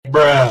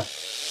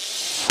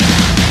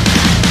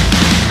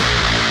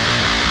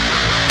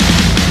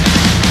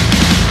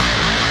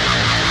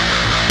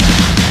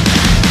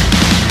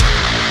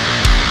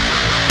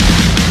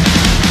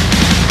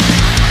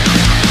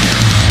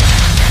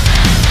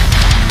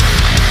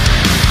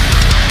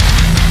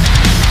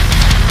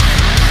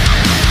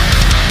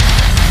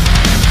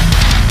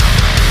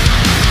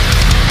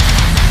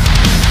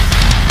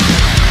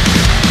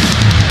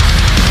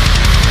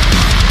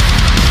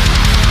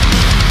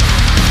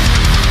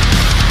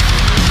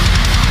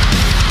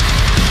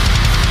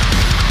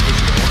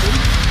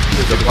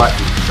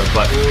button. The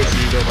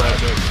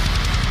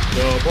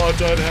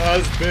button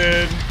has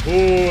been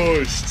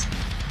pushed.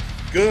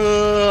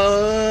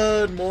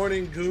 Good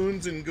morning,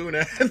 goons and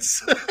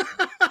goonettes.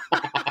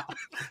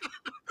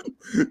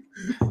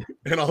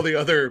 And all the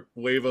other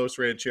huevos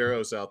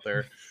rancheros out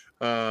there.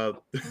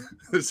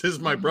 This is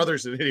My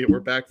Brother's an Idiot.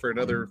 We're back for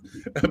another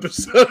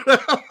episode.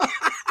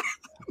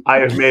 I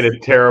have made a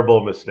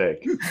terrible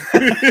mistake.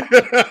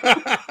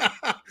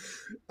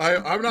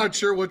 I'm not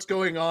sure what's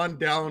going on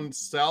down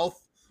south,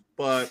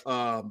 but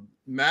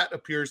Matt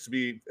appears to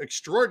be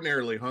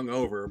extraordinarily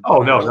hungover.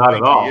 Oh, no, not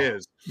at all. He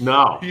is.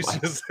 No,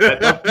 Just...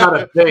 that's not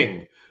a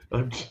thing.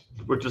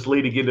 We're just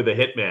leading into the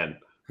hitman.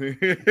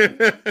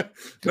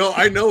 No,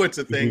 I know it's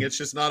a thing. It's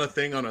just not a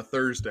thing on a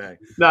Thursday.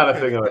 Not a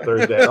thing on a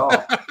Thursday at all.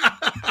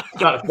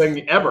 It's not a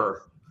thing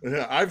ever.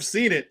 I've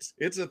seen it.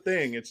 It's a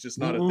thing. It's just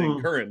not a thing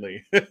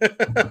currently.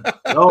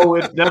 No,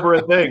 it's never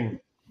a thing.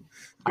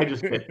 I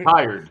just get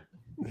tired.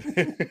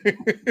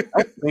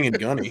 That's thing and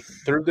gunny.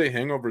 Thursday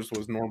hangovers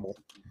was normal.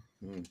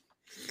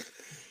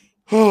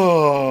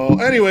 Oh,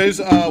 anyways,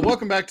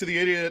 welcome back to the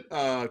Idiot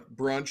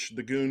Brunch,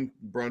 the Goon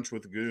Brunch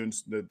with the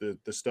Goons, the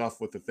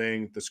stuff with the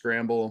thing, the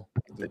scramble,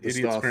 the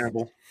Idiot stuff.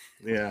 scramble.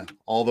 Yeah,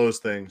 all those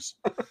things.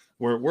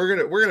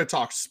 We're gonna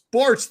talk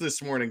sports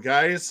this morning,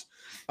 guys.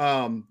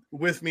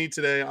 With me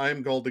today,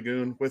 I'm Gold the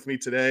Goon. With me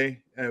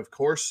today, of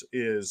course,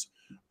 is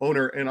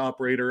owner and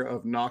operator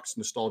of Knox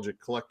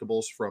Nostalgic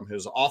Collectibles from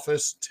his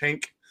office,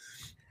 Tank,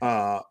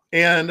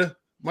 and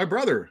my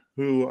brother,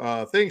 who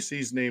thinks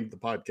he's named the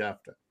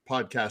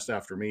podcast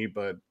after me,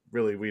 but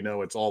really we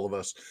know it's all of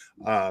us.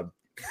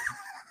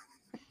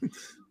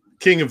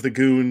 King of the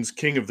Goons,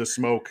 King of the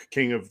Smoke,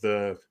 King of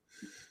the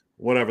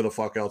whatever the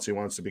fuck else he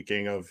wants to be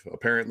king of,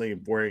 apparently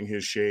wearing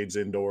his shades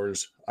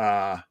indoors.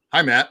 Hi,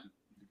 Matt.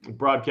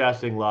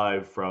 Broadcasting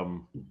live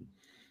from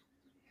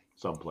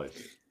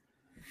someplace.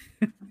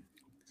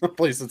 A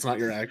place that's not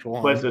your actual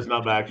home. Place that's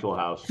not my actual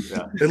house.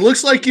 Yeah. It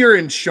looks like you're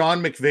in Sean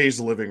McVay's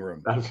living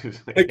room.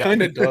 It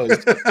kind of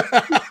does.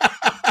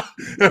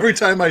 Every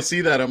time I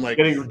see that, I'm like,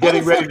 getting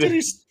ready to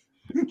do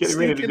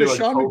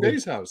Sean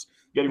McVay's house.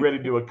 Getting ready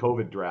to do a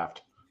COVID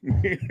draft.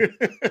 Here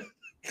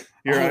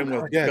I'm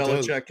with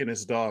Belichick and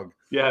his dog.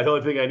 Yeah, the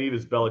only thing I need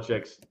is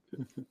Belichick's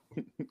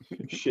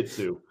Shih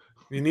Tzu.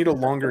 You need a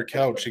longer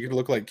couch. You could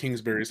look like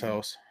Kingsbury's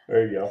house.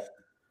 There you go.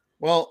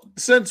 Well,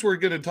 since we're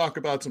going to talk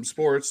about some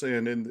sports,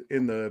 and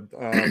in the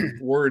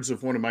words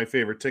of one of my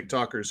favorite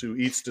TikTokers who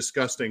eats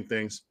disgusting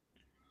things,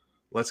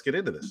 let's get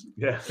into this.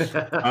 Yeah.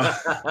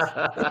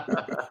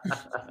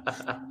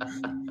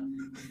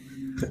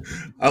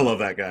 I love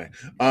that guy.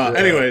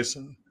 Anyways,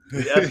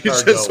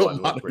 he's just so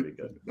pretty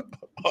good.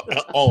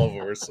 All of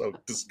them are so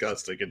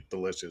disgusting and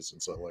delicious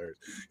and so hilarious.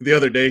 The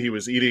other day he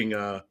was eating,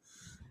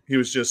 he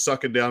was just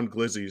sucking down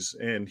glizzies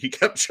and he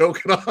kept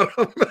choking on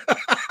them.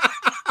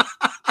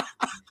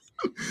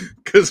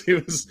 Because he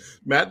was,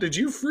 Matt, did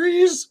you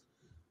freeze?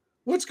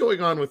 What's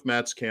going on with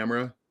Matt's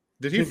camera?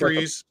 Did he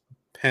freeze?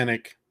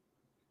 Panic.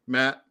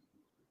 Matt?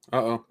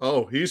 Uh-oh.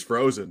 Oh, he's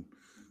frozen.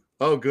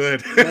 Oh,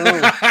 good.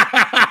 No.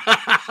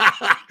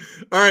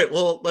 All right,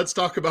 well, let's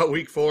talk about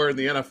week 4 in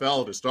the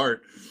NFL to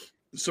start.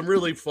 Some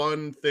really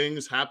fun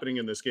things happening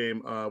in this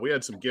game. We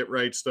had some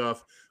get-right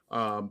stuff.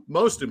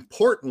 Most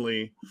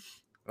importantly,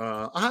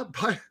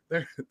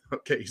 there.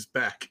 Okay, he's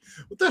back.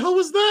 What the hell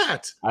was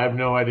that? I have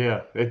no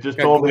idea. It just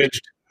told me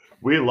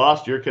we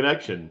lost your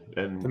connection,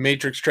 and the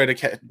Matrix tried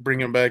to bring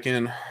him back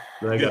in.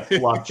 And I got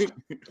flushed.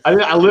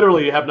 I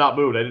literally have not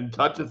moved. I didn't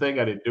touch a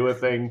thing. I didn't do a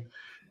thing.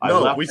 I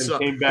left and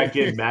came back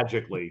in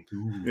magically.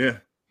 Ooh. Yeah.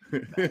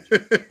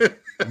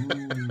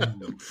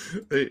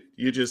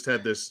 You just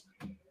had this.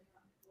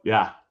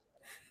 Yeah.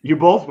 You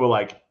both were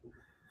like,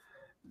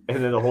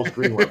 and then the whole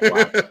screen went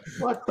black.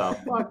 What the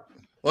fuck?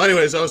 Well,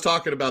 anyways, I was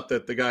talking about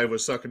that the guy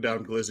was sucking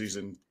down glizzies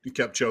and he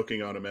kept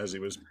choking on him as he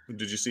was.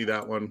 Did you see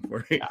that one?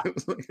 Where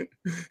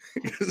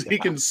because he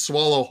can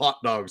swallow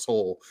hot dogs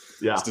whole.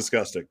 Yeah, it's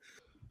disgusting.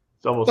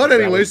 It's but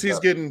anyways, he's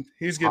getting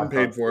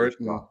paid for it.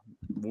 And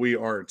we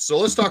aren't. So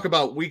let's talk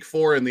about week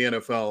 4 in the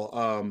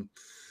NFL.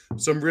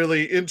 Some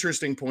really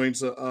interesting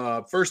points.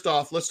 First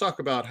off, let's talk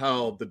about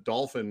how the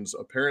Dolphins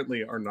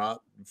apparently are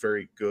not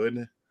very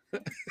good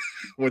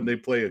when they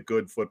play a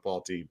good football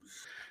team.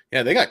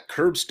 Yeah, they got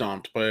curb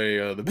stomped by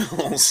the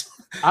Bills.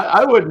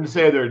 I wouldn't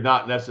say they're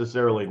not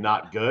necessarily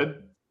not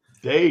good.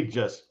 They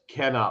just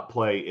cannot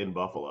play in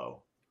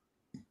Buffalo.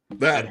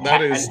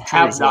 That is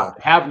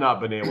have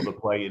not been able to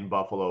play in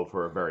Buffalo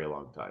for a very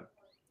long time.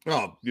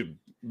 Oh,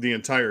 the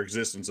entire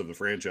existence of the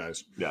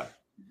franchise. Yeah.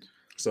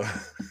 So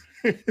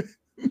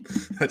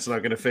that's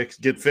not going to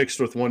get fixed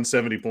with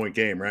 170-point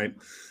game, right?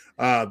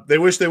 They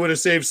wish they would have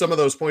saved some of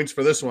those points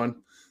for this one.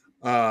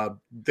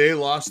 They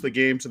lost the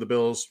game to the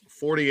Bills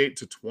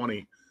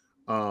 48-20.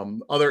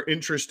 Other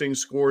interesting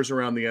scores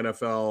around the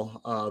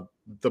NFL.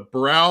 The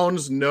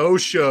Browns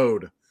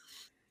no-showed,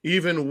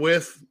 even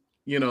with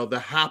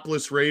the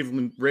hapless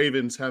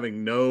Ravens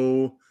having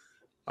no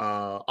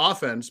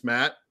offense,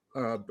 Matt,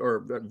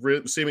 or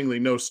seemingly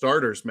no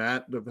starters,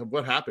 Matt.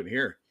 What happened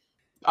here?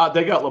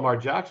 They got Lamar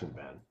Jackson,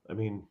 man. I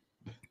mean,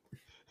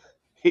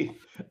 he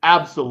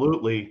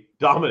absolutely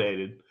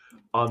dominated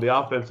on the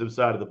offensive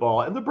side of the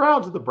ball. And the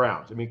Browns are the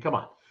Browns. I mean, come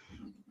on.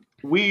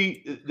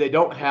 They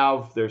don't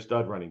have their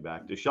stud running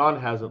back. Deshaun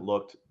hasn't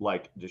looked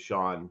like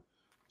Deshaun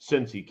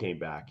since he came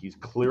back. He's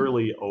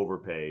clearly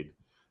overpaid.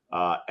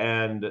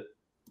 And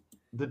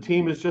the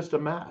team is just a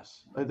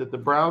mess. The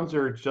Browns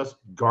are just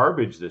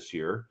garbage this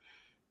year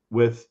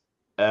with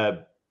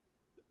an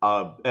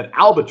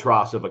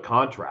albatross of a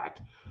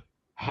contract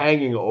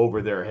hanging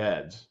over their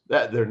heads.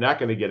 That they're not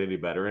going to get any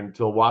better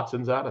until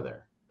Watson's out of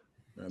there.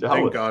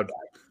 Thank God.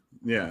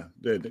 Yeah.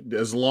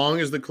 As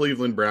long as the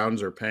Cleveland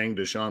Browns are paying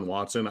Deshaun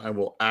Watson, I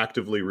will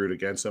actively root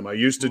against them. I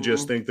used to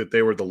just think that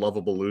they were the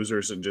lovable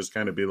losers and just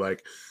kind of be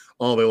like,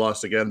 oh, they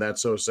lost again.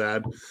 That's so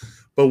sad.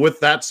 But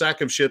with that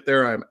sack of shit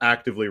there, I'm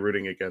actively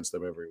rooting against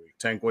them every week.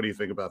 Tank, what do you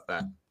think about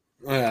that?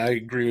 I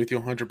agree with you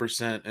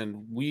 100%.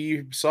 And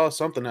we saw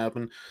something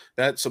happen.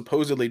 That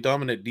supposedly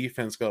dominant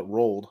defense got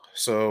rolled.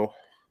 So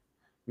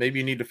maybe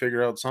you need to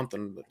figure out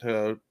something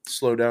to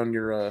slow down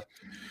your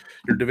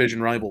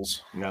division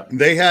rivals. Yeah.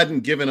 They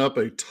hadn't given up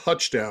a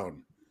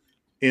touchdown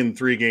in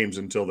 3 games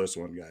until this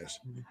one, guys.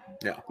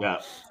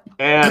 Yeah.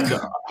 And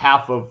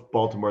half of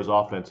Baltimore's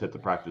offense hit the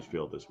practice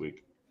field this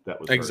week. That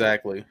was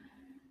exactly.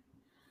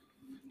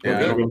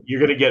 Yeah, you're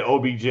going to get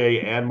OBJ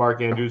and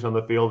Mark Andrews on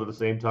the field at the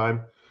same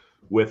time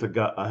with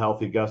a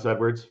healthy Gus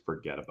Edwards.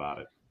 Forget about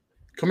it.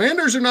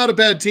 Commanders are not a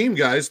bad team,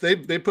 guys. They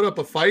put up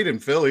a fight in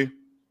Philly.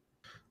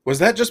 Was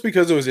that just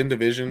because it was in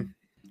division?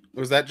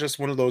 Was that just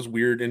one of those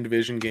weird in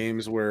division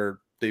games where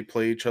they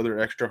play each other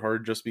extra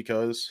hard just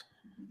because?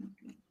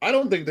 I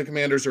don't think the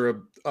Commanders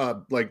are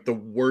like the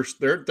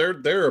worst.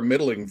 They're a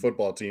middling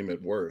football team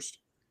at worst.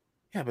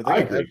 Yeah, but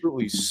they got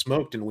absolutely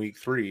smoked in week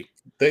 3.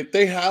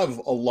 They have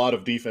a lot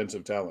of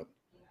defensive talent.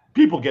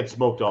 People get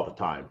smoked all the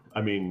time.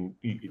 I mean,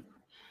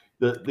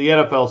 the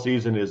NFL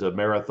season is a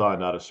marathon,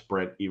 not a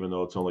sprint, even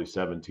though it's only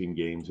 17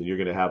 games. And you're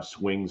going to have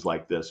swings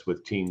like this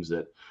with teams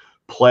that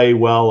play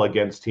well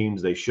against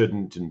teams they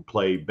shouldn't and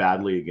play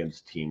badly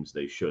against teams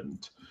they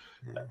shouldn't.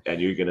 And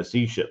you're going to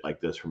see shit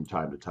like this from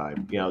time to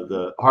time. You know,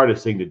 the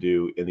hardest thing to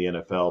do in the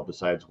NFL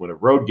besides win a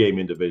road game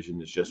in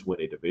division is just win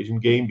a division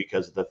game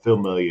because of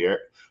the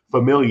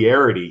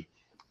familiarity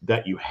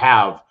that you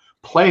have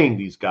playing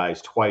these guys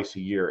twice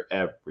a year,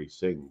 every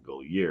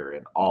single year,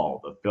 and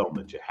all the film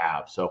that you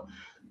have. So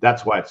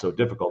that's why it's so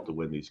difficult to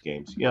win these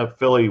games. You know,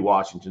 Philly,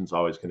 Washington's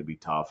always going to be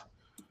tough.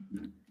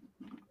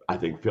 I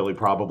think Philly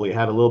probably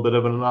had a little bit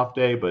of an off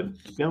day, but,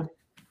 you know,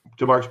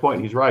 to Mark's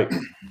point, he's right.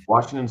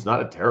 Washington's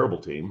not a terrible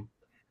team.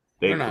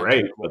 They're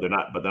great, but they're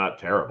not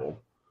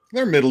terrible.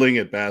 They're middling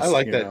at best. I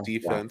like that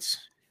defense.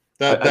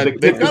 Yeah.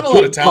 They've got a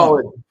lot of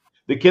talent.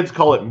 The kids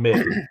call it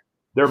mid.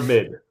 They're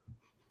mid.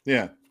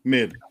 Yeah,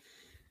 mid.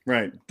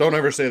 Right. Don't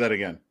ever say that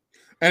again.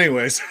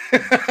 Anyways.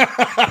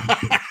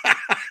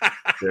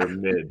 They're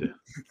mid.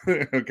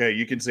 Okay,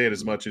 you can say it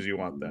as much as you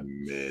want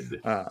then. Mid.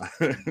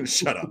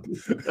 Shut up.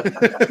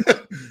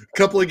 A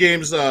couple of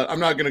games. I'm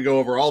not going to go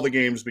over all the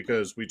games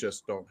because we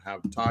just don't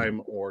have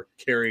time or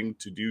caring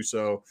to do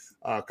so.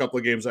 A couple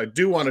of games I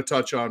do want to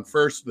touch on.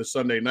 First, the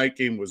Sunday night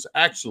game was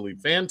actually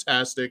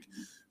fantastic,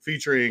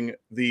 featuring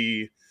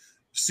the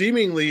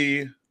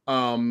seemingly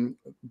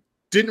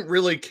didn't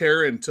really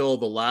care until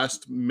the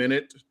last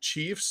minute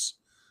Chiefs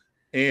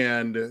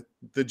and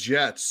the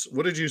Jets.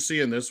 What did you see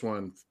in this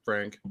one,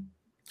 Frank?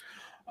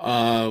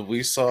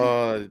 We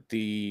saw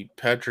the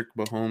Patrick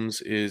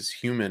Mahomes is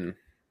human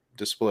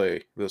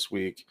display this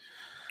week.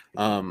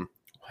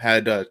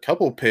 Had a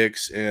couple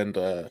picks and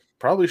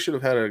probably should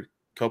have had a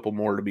couple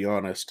more, to be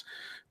honest.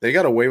 They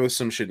got away with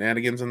some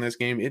shenanigans in this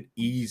game. It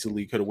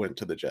easily could have went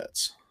to the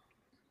Jets.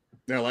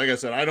 Yeah, like I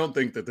said, I don't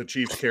think that the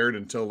Chiefs cared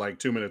until like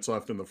 2 minutes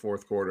left in the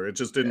fourth quarter. It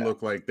just didn't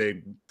look like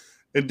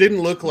it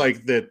didn't look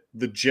like that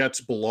the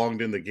Jets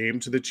belonged in the game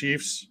to the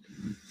Chiefs.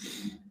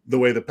 The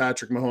way that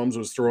Patrick Mahomes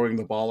was throwing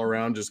the ball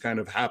around just kind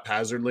of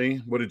haphazardly.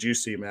 What did you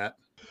see, Matt?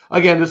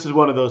 Again, this is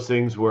one of those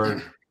things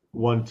where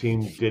one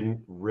team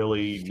didn't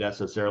really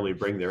necessarily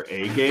bring their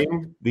A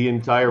game the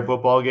entire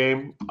football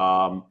game.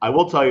 I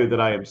will tell you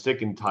that I am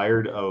sick and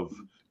tired of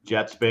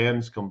Jets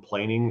fans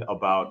complaining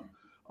about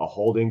a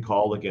holding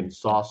call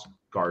against Sauce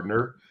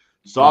Gardner.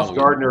 Sauce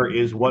Gardner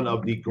is one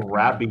of the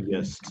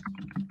grabbiest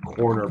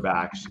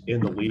cornerbacks in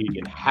the league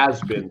and has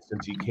been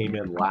since he came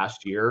in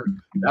last year.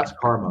 That's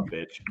karma,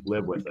 bitch.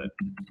 Live with it.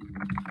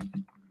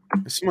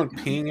 Is someone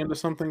peeing into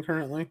something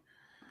currently?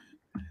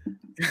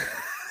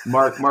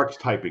 Mark's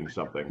typing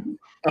something.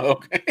 Oh,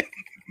 okay.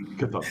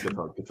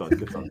 Ka-thunk.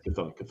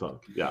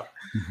 Yeah.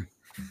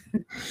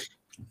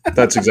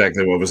 That's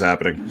exactly what was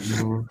happening.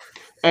 Mm-hmm.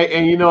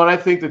 And you know, and I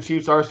think the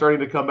Chiefs are starting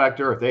to come back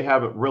to earth. They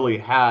haven't really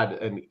had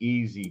an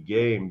easy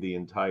game the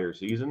entire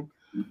season.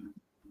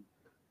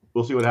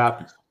 We'll see what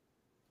happens.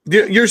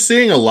 You're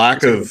seeing a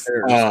lack of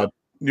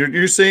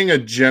you're seeing a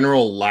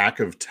general lack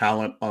of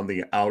talent on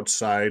the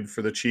outside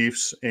for the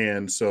Chiefs,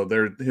 and so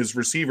his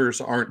receivers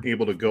aren't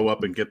able to go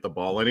up and get the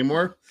ball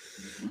anymore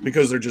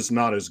because they're just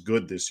not as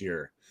good this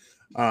year.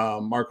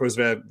 Marquez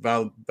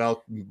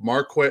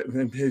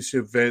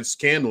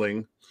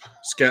Scandling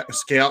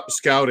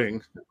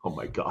scouting. Oh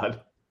my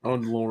God. Oh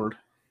Lord.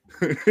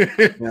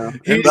 He's not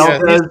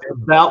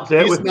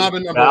a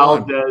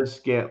number one.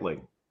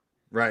 Scantling.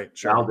 Right,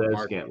 sure.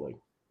 Valdez Scantling.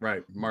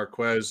 Right,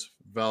 Marquez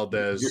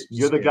Valdez.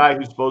 You're the guy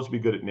who's supposed to be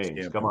good at names.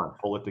 Scantling. Come on,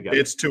 pull it together.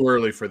 It's too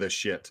early for this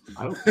shit.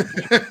 I don't think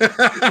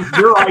it's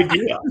your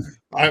idea.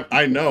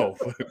 I know.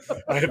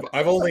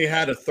 I've only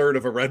had a third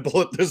of a Red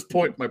Bull at this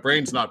point. My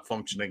brain's not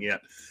functioning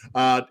yet.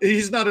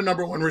 He's not a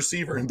number one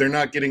receiver, and they're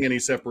not getting any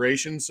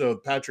separation. So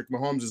Patrick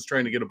Mahomes is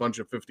trying to get a bunch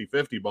of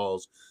 50-50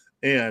 balls,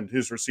 and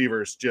his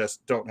receivers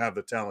just don't have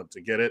the talent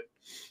to get it.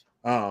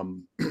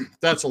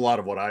 That's a lot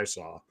of what I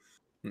saw.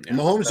 Yeah,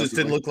 Mahomes just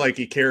didn't look like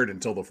he cared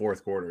until the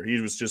fourth quarter.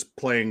 He was just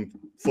playing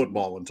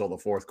football until the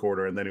fourth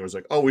quarter, and then he was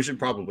like, "Oh, we should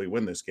probably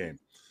win this game."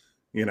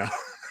 You know,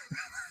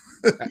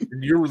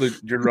 you're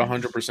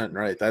 100%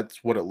 right.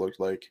 That's what it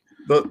looked like.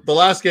 The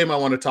last game I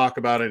want to talk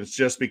about, and it's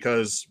just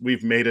because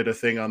we've made it a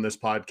thing on this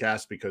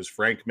podcast because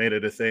Frank made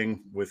it a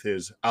thing with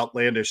his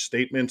outlandish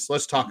statements.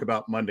 Let's talk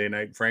about Monday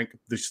night, Frank.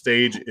 The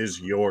stage is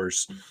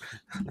yours.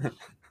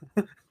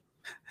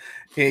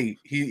 Hey,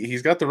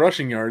 he's got the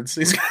rushing yards.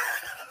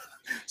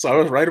 So I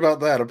was right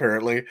about that,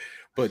 apparently.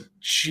 But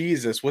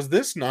Jesus, was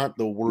this not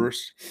the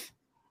worst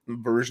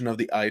version of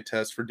the eye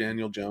test for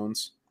Daniel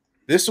Jones?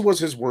 This was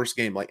his worst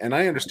game. And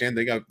I understand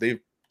they've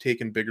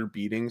taken bigger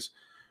beatings,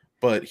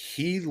 but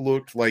he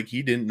looked like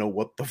he didn't know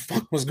what the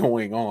fuck was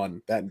going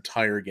on that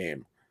entire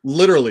game.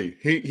 Literally,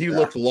 he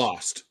looked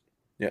lost.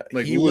 Yeah,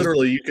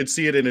 you could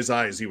see it in his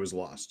eyes. He was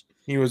lost.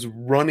 He was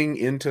running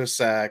into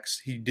sacks.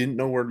 He didn't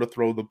know where to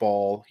throw the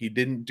ball. He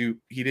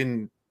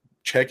didn't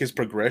check his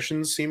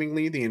progressions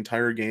seemingly the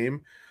entire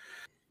game.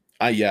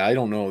 I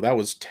don't know. That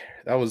was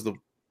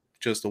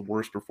just the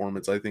worst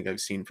performance I think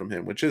I've seen from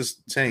him, which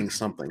is saying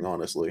something,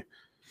 honestly.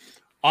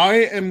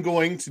 I am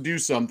going to do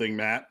something,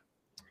 Matt,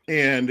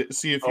 and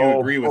see if you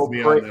agree with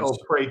me on this. Oh,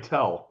 pray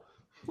tell.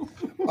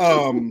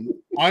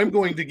 I'm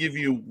going to give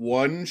you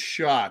one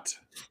shot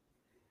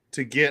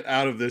to get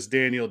out of this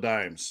Daniel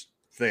Dimes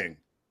thing.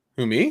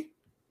 Who, me?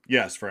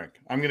 Yes,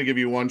 Frank. I'm going to give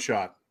you one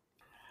shot.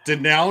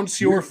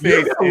 Denounce your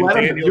faith in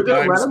Daniel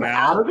Dimes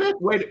now. Out of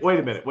it? Wait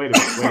a minute.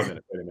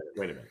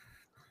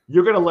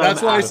 You're going to let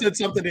That's why I said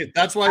something.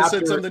 That's why I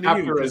said something to you.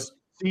 After a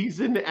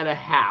season and a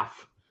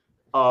half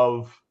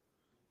of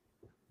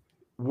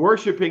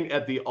worshiping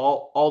at the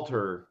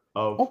altar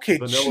of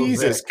Vanilla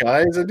Jesus, Vic.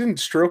 Guys, I didn't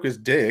stroke his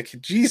dick.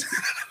 Jesus,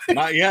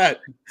 not yet.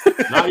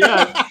 Not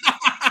yet.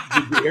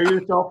 Did you hear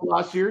yourself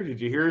last year? Did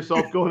you hear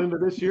yourself going into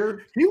this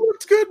year? He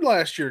looked good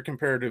last year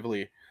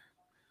comparatively.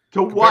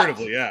 To what?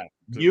 Yeah.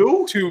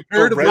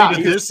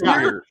 Comparatively to this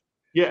year.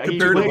 Yeah, he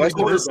looked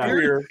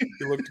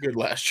good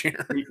last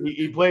year.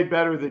 He played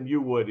better than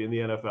you would in the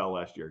NFL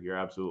last year. You're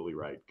absolutely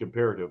right.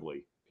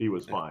 Comparatively, he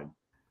was fine.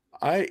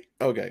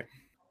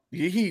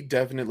 He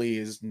definitely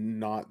is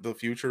not the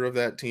future of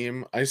that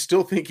team. I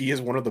still think he is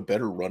one of the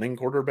better running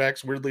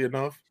quarterbacks, weirdly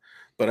enough,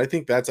 but I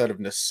think that's out of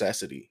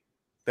necessity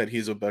that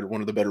he's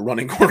one of the better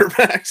running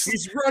quarterbacks.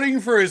 He's running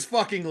for his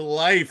fucking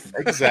life.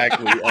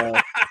 Exactly.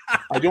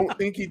 I don't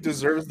think he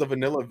deserves the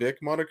Vanilla Vic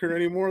moniker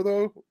anymore,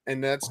 though,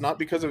 and that's not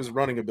because of his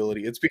running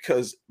ability. It's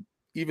because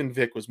even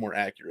Vic was more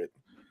accurate,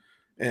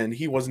 and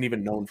he wasn't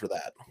even known for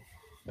that.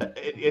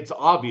 It's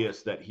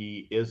obvious that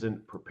he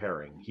isn't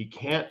preparing. He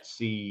can't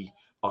see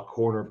a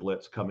corner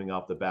blitz coming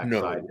off the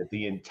backside that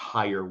the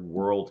entire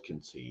world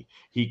can see.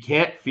 He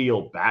can't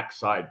feel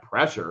backside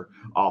pressure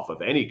off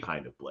of any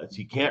kind of blitz.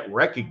 He can't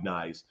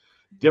recognize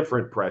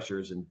different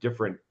pressures and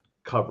different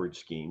coverage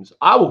schemes.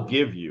 I will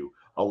give you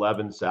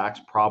 11 sacks.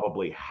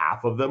 Probably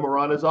half of them are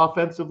on his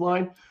offensive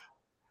line.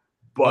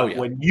 But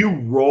when you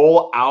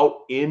roll out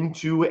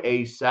into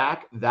a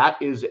sack, that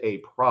is a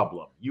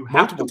problem. You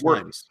have to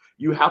work.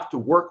 You have to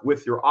work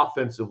with your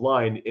offensive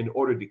line in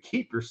order to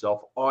keep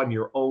yourself on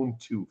your own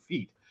 2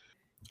 feet.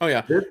 Oh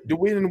yeah,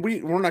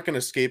 we're not going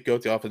to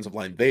scapegoat the offensive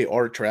line. They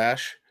are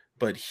trash,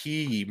 but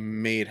he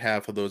made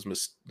half of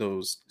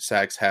those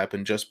sacks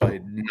happen just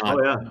by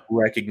not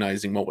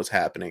recognizing what was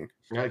happening.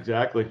 Yeah,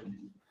 exactly.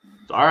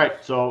 All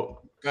right,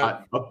 so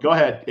go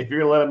ahead. If you're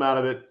going to let him out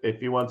of it,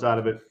 if he wants out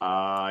of it,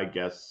 I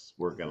guess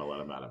we're going to let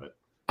him out of it.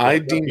 I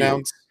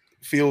denounce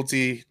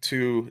fealty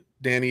to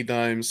Danny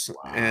Dimes,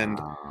 and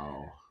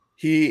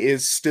he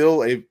is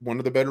still one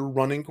of the better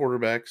running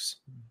quarterbacks.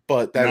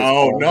 But that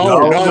No.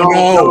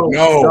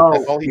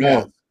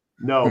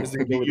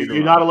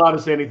 You're not allowed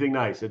to say anything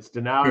nice. It's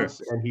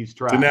denounce and he's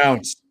trash.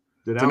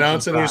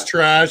 Denounce and he's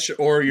trash,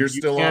 or you're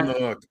still on the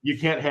hook. You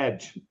can't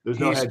hedge. There's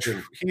no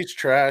hedging. He's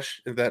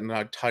trash. That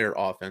entire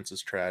offense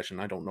is trash,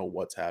 and I don't know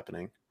what's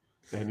happening.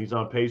 And he's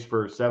on pace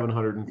for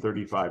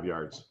 735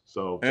 yards.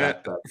 So,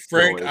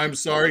 Frank, I'm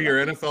sorry,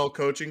 your NFL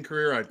coaching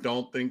career, I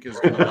don't think is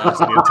going to last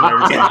the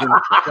entire season.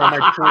 Got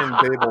my twin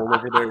Babel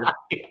over there.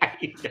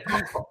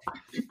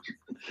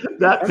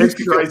 That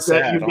picture I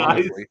sent you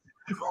guys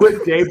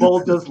with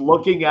Daboll just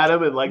looking at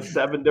him in like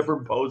 7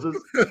 different poses,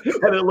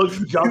 and it looks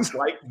just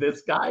like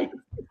this guy.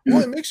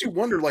 Well, it makes you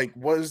wonder,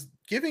 was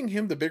giving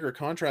him the bigger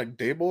contract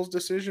Daboll's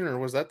decision, or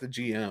was that the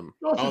GM?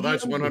 Oh,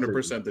 that's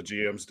 100% the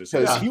GM's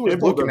decision. Because he was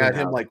looking at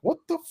him like, what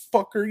the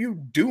fuck are you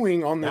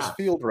doing on this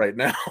field right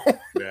now?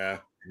 Yeah.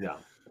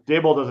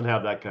 Daboll doesn't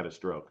have that kind of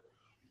stroke.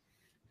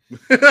 So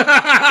he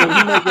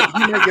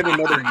might get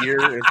another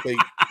year if they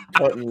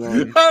cut and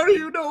run. How do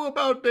you know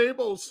about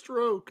Daboll's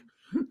stroke?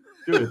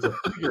 Dude, it's a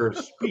figure of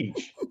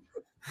speech.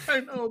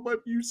 I know,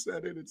 but you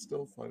said it. It's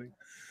still funny.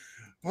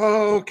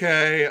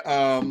 Okay.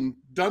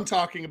 Done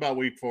talking about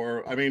week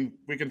 4. I mean,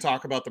 we can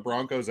talk about the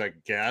Broncos, I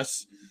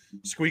guess.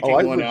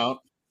 Squeaking one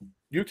out.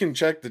 You can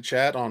check the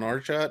chat on our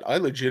chat. I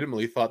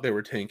legitimately thought they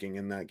were tanking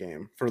in that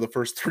game for the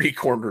first 3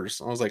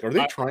 quarters. I was like, are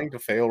they trying to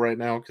fail right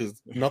now?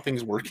 Because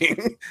nothing's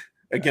working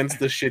against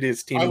the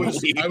shittiest team in the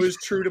league. I was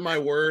true to my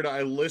word.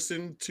 I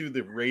listened to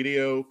the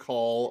radio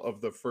call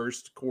of the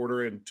first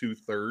quarter and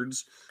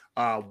 2/3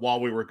 while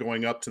we were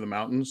going up to the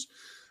mountains.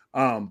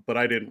 But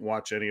I didn't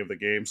watch any of the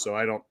game, so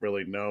I don't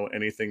really know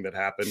anything that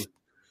happened.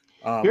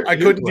 I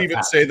couldn't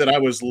even say that I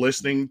was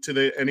listening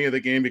to any of the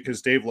game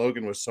because Dave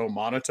Logan was so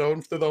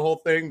monotone through the whole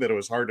thing that it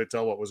was hard to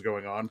tell what was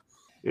going on.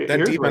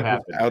 That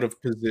defense was out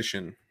of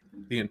position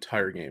the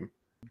entire game.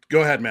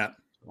 Go ahead, Matt.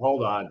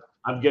 Hold on.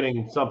 I'm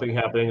getting something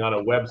happening on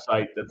a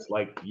website that's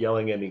like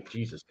yelling at me.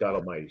 Jesus God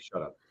almighty,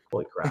 shut up.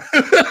 Holy crap.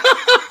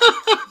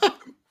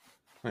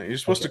 You're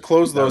supposed to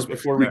close those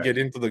before we get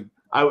into the...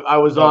 I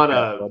was on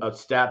a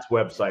stats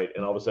website,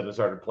 and all of a sudden it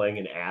started playing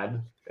an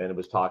ad, and it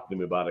was talking to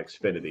me about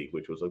Xfinity,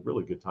 which was a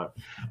really good time.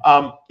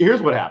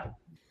 Here's what happened.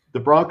 The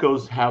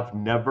Broncos have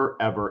never,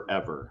 ever,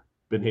 ever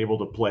been able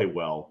to play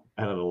well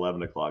at an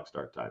 11 o'clock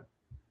start time.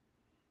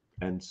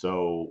 And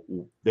so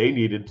they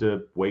needed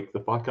to wake the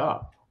fuck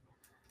up.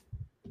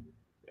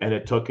 And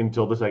it took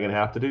until the second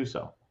half to do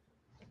so.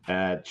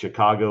 And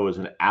Chicago is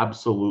an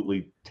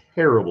absolutely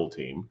terrible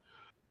team.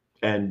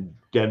 And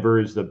Denver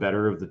is the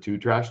better of the 2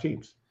 trash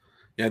teams.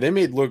 Yeah, they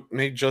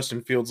made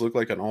Justin Fields look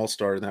like an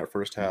all-star in that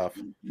first half.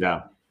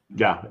 Yeah.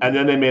 And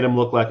then they made him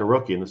look like a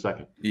rookie in the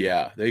second.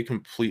 Yeah, they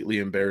completely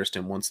embarrassed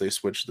him once they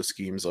switched the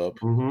schemes up.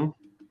 Mm-hmm.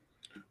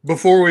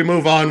 Before we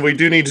move on, we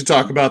do need to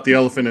talk about the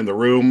elephant in the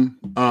room.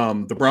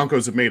 The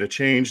Broncos have made a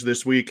change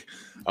this week.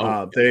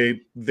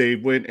 They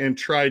went and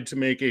tried to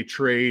make a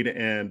trade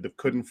and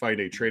couldn't find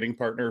a trading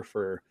partner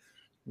for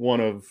one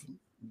of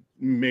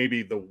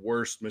maybe the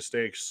worst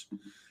mistakes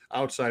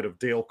outside of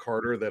Dale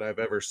Carter that I've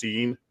ever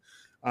seen.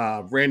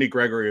 Randy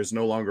Gregory is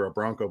no longer a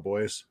Bronco,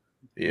 boys.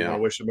 Yeah. I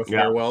wish him a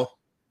farewell.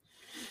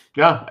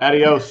 Yeah,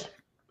 adios.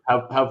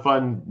 Have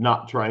fun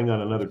not trying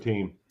on another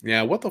team.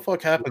 Yeah, what the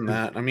fuck happened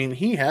that? I mean,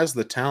 he has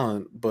the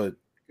talent, but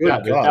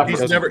God,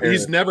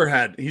 he's never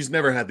had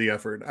the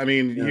effort. I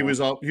mean, he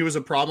was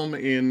a problem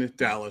in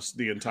Dallas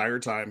the entire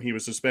time. He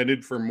was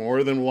suspended for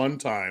more than one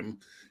time.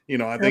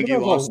 I think he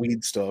lost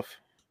weed stuff.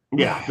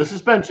 Yeah, the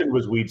suspension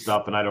was weed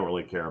stuff, and I don't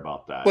really care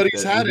about that. But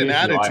he's had an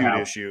attitude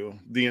issue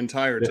the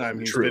entire time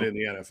he's been in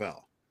the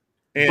NFL.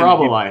 And the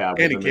problem I have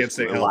and he can't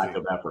stay healthy. Lack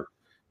of effort.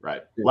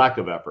 Right. Lack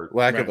of effort.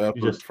 Lack of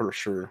effort for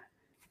sure.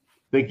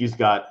 I think he's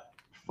got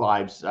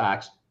 5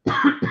 sacks.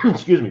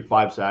 Excuse me,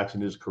 5 sacks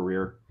in his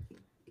career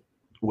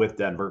with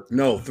Denver.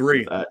 No,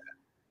 3.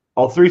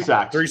 3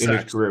 sacks in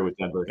his career with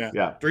Denver.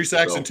 Yeah. 3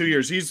 sacks in 2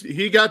 years.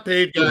 He got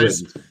paid,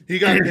 guys. He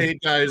got paid,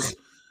 guys,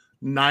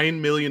 $9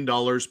 million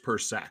per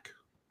sack.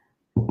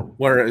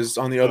 Whereas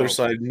on the other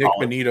side, Nick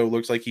Bonito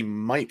looks like he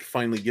might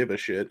finally give a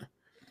shit.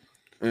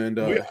 And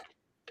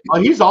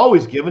he's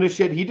always given a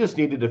shit. He just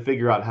needed to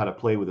figure out how to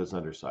play with his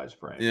undersized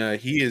frame. Yeah,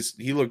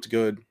 he looked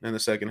good in the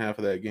second half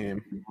of that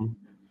game. Mm-hmm.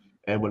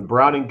 And when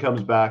Browning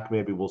comes back,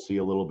 maybe we'll see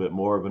a little bit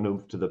more of an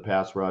oomph to the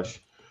pass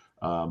rush.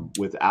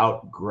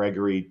 Without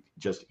Gregory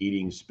just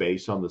eating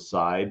space on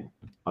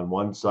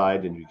one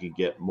side, and you can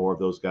get more of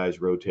those guys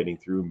rotating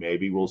through.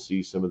 Maybe we'll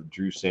see some of the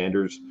Drew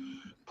Sanders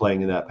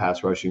playing in that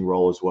pass rushing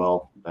role as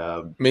well.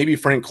 Maybe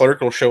Frank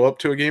Clark will show up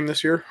to a game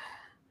this year.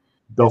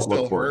 Don't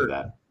look forward to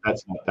that.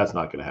 That's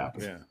not going to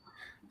happen.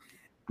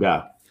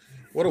 Yeah.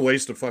 What a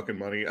waste of fucking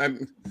money.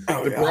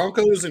 The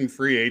Broncos in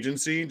free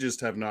agency just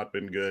have not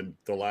been good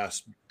the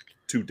last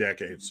 2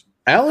 decades.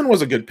 Allen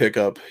was a good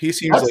pickup. He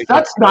seems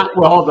that's not.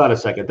 Well, hold on a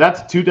second.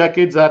 That's 2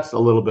 decades. That's a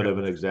little bit of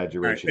an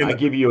exaggeration. Right. I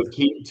give you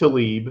Akeem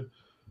Talib.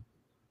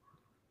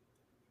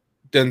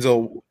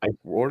 Denzel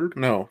Ward?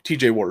 No,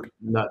 TJ Ward.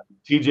 Not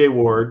TJ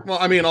Ward. Well,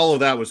 I mean, all of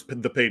that was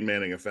the Peyton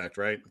Manning effect,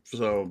 right?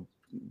 So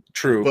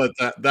true.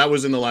 But that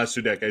was in the last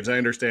 2 decades. I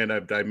understand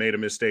I made a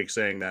mistake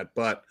saying that,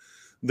 but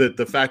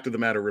the fact of the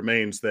matter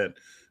remains that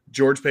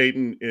George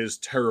Payton is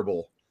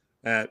terrible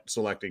at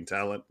selecting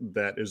talent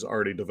that is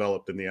already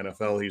developed in the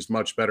NFL. He's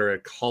much better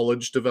at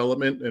college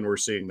development, and we're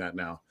seeing that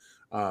now.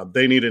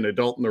 They need an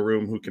adult in the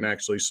room who can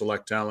actually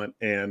select talent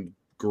and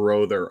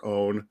grow their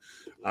own.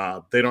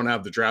 They don't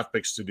have the draft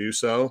picks to do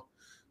so.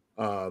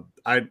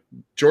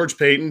 George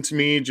Payton to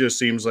me just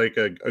seems like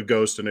a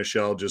ghost in a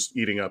shell, just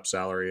eating up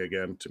salary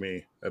again to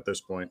me at this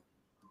point.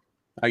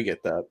 I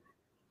get that.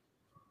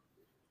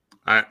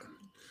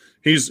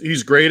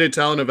 He's great at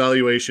talent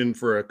evaluation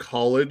for a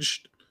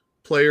college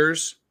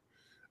players.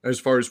 As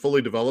far as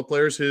fully developed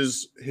players,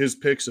 his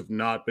picks have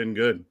not been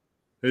good.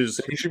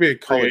 His He should be a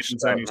college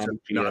signings scout,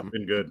 have not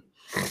been good.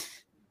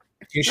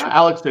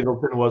 Alex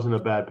Singleton wasn't a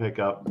bad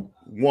pickup.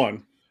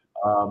 One.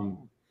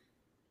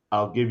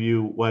 I'll give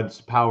you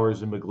once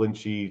Powers and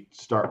McGlinchey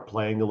start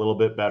playing a little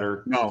bit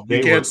better. No,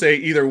 you can't say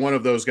either one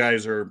of those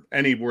guys are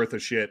any worth a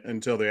shit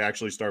until they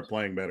actually start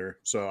playing better.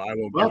 So I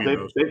won't give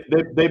you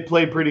those. They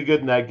played pretty good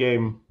in that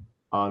game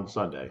on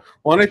Sunday.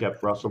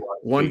 Kept Russell.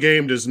 One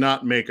game does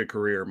not make a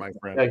career, my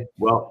friend. Okay.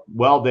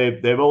 Well,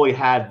 they've only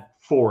had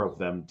 4 of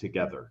them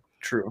together.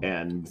 True.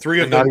 And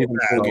 3 of them not even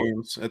full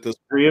games at this.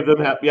 3 of them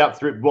have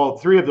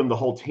 3 of them. The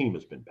whole team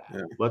has been bad.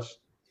 Yeah. Let's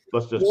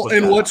just.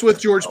 And what's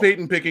with George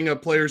Payton picking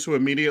up players who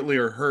immediately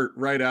are hurt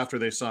right after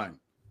they sign?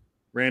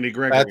 Randy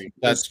Gregory.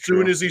 That's as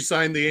soon as he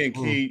signed the ink,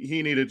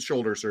 he needed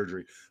shoulder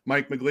surgery.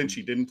 Mike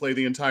McGlinchey didn't play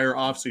the entire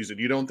offseason.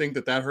 You don't think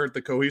that hurt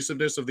the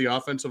cohesiveness of the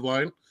offensive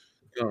line?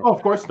 Oh,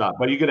 of course not.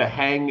 But you're going to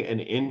hang an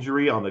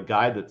injury on the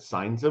guy that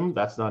signs him?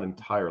 That's not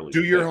entirely.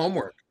 Do your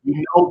homework.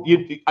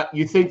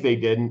 You think they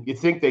didn't? You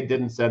think they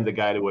didn't send the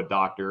guy to a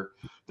doctor?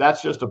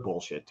 That's just a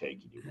bullshit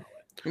take. You know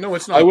it. No,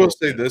 it's not. I will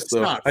say this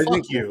though. I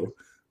think you.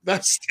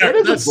 That's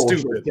stupid.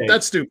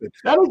 That's stupid.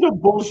 That is a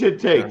bullshit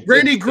take.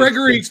 Randy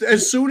Gregory,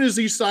 as soon as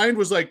he signed,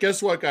 was like,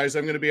 "Guess what, guys?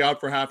 I'm going to be out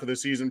for half of the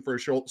season for a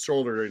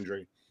shoulder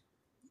injury."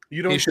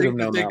 You don't think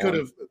that they could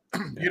have?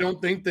 You don't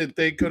think that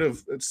they could have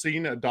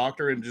seen a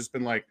doctor and just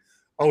been like,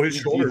 "Oh, his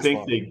shoulder." You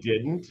think they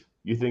didn't?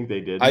 You think they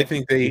did? I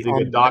think they.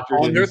 A doctor.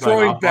 They're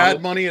throwing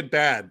bad money at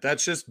bad.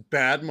 That's just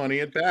bad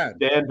money at bad.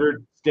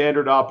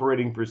 Standard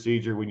operating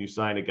procedure when you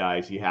sign a guy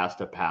is he has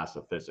to pass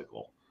a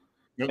physical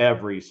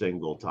every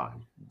single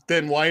time.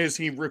 Then why is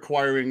he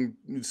requiring,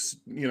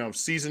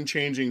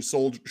 season-changing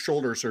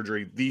shoulder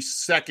surgery the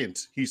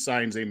second he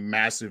signs a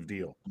massive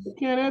deal? You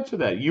can't answer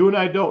that. You and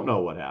I don't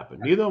know what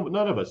happened.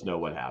 None of us know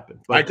what happened.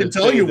 But I can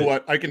tell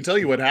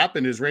you what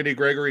happened is Randy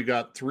Gregory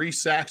got 3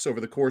 sacks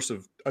over the course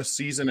of a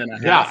season and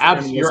a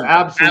half. Yeah, you're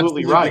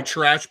absolutely right.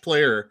 Trash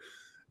player.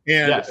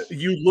 And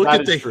you look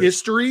at the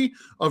history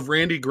of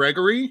Randy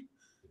Gregory,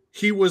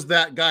 he was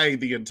that guy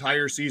the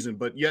entire season,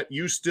 but yet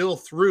you still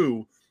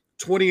threw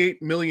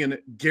 $28 million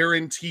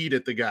guaranteed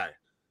at the guy.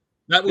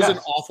 That was an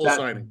awful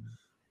signing.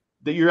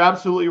 You're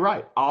absolutely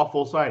right.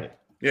 Awful signing.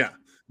 Yeah.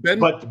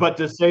 But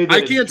to say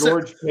that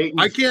George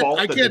Payton's fault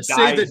I can't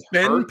say that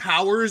Ben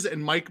Powers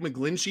and Mike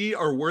McGlinchey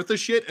are worth a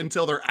shit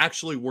until they're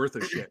actually worth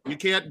a shit. You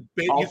can't.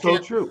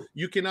 True.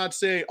 You cannot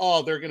say,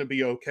 "Oh, they're going to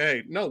be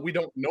okay." No, we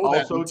don't know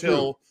that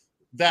until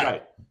that.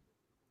 Right.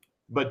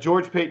 But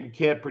George Payton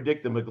can't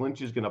predict that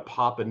McGlinchey's going to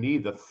pop a knee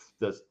the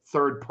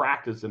third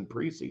practice in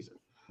preseason.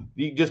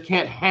 You just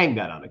can't hang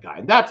that on a guy.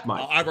 And that's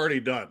my. I've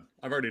already done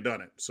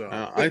it. So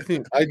I'm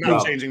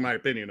not changing my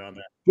opinion on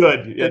that.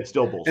 Good. It's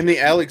still bullshit. And the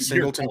Alex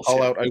Singleton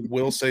call out, I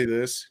will say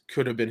this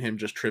could have been him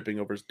just tripping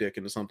over his dick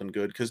into something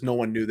good because no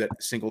one knew that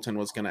Singleton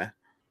was going to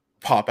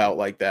pop out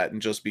like that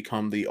and just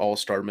become the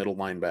all-star middle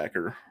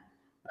linebacker.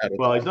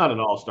 Well, he's not an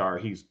all-star.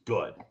 He's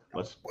good.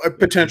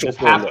 Potential.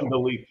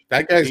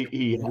 That guy's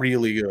he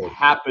really good.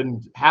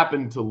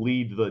 Happened to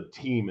lead the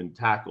team in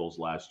tackles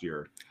last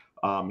year.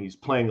 He's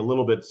playing a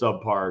little bit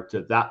subpar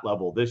to that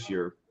level this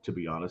year. To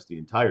be honest, the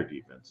entire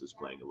defense is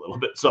playing a little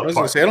bit subpar. I was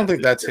going to say, I don't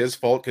think that's his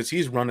fault because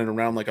he's running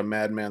around like a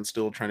madman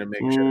still trying to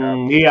make shit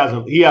happen.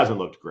 He hasn't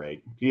looked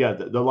great.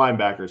 The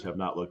linebackers have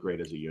not looked great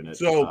as a unit.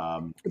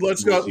 So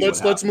let's go.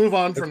 Let's move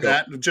on from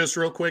that just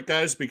real quick,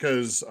 guys,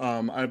 because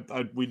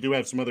we do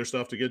have some other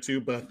stuff to get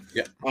to. But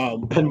yeah,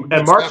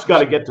 and Mark's got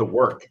to get to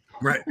work.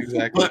 Right,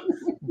 exactly.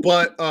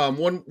 But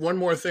one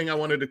more thing I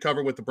wanted to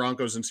cover with the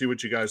Broncos and see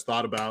what you guys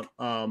thought about.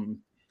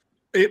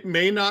 It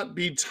may not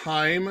be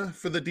time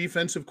for the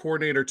defensive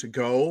coordinator to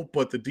go,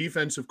 but the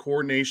defensive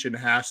coordination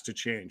has to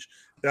change.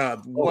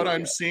 What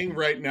I'm seeing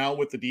right now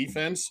with the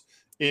defense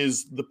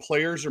is the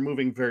players are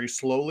moving very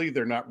slowly.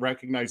 They're not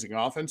recognizing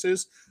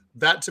offenses.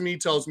 That to me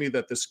tells me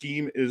that the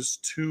scheme is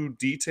too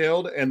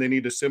detailed and they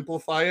need to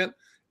simplify it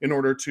in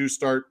order to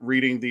start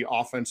reading the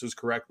offenses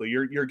correctly.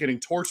 You're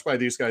getting torched by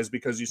these guys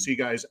because you see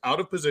guys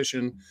out of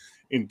position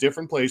in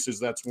different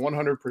places. That's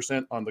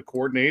 100% on the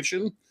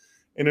coordination.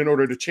 And in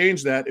order to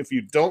change that, if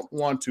you don't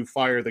want to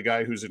fire the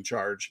guy who's in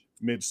charge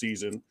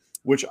mid-season,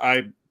 which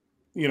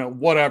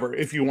whatever.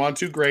 If you want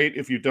to, great.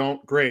 If you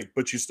don't, great.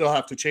 But you still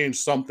have to change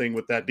something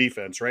with that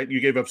defense, right? You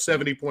gave up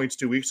 70 points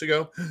 2 weeks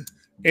ago,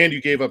 and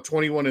you gave up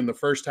 21 in the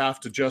first half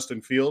to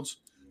Justin Fields,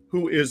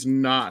 who is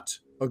not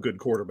a good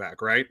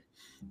quarterback, right?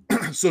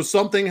 So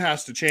something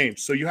has to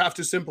change. So you have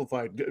to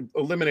simplify,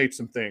 eliminate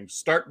some things,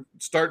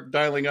 start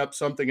dialing up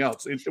something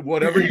else.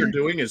 Whatever you're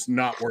doing is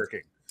not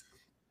working.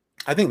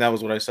 I think that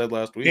was what I said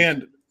last week.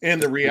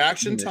 And the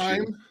reaction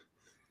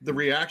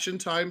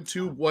time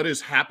to what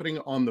is happening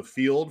on the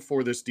field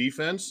for this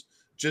defense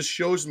just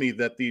shows me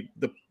that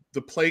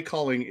the play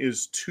calling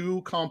is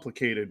too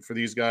complicated for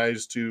these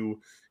guys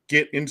to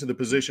get into the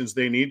positions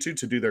they need to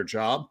do their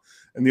job.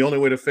 And the only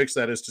way to fix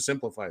that is to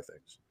simplify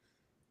things.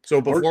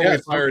 So before we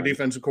fire a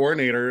defensive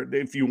coordinator,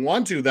 if you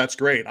want to, that's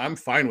great. I'm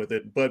fine with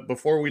it. But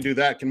before we do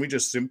that, can we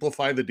just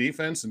simplify the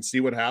defense and see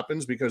what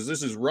happens? Because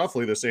this is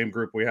roughly the same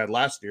group we had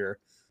last year.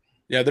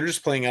 Yeah, they're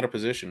just playing out of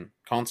position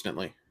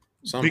constantly.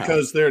 somehow.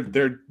 Because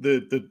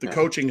the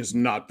coaching has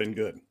not been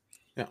good.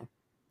 Yeah.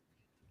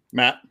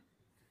 Matt?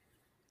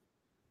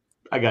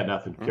 I got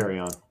nothing. Carry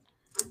on.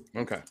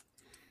 Okay.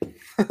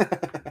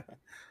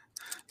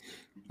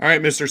 All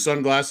right, Mr.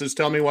 Sunglasses,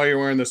 tell me why you're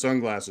wearing the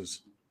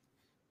sunglasses.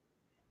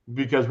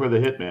 Because we're the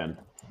hitman.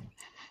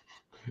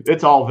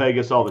 It's all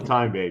Vegas all the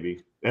time,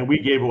 baby. And we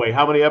gave away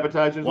how many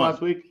appetizers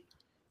last week?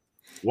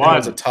 One. It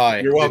was a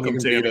tie. You're welcome,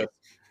 Tammy.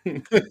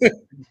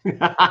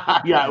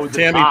 Yeah, it was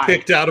Tammy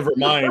picked out of her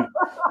mind.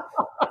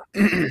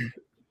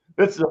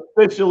 It's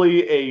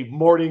officially a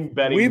morning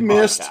betting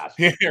podcast.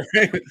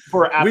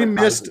 We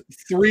missed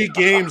 3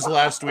 games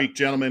last week,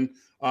 gentlemen.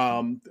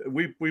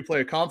 We play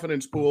a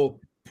confidence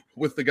pool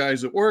with the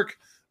guys at work.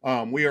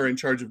 We are in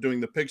charge of doing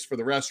the picks for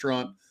the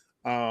restaurant.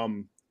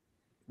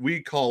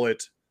 We call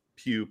it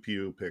Pew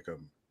Pew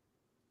Pick'em.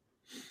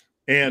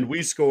 And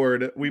we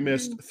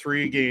missed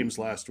 3 games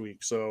last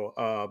week.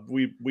 So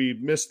we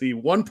missed the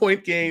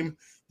 1-point game,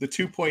 the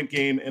 2-point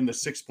game, and the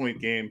 6-point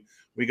game.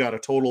 We got a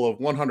total of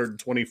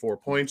 124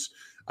 points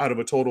out of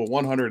a total of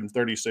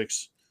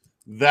 136.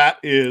 That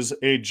is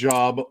a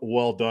job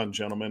well done,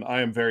 gentlemen.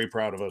 I am very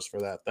proud of us for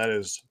that. That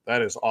is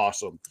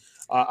awesome.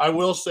 I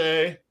will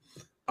say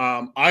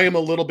I am a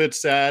little bit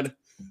sad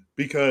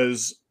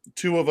because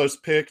 2 of us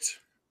picked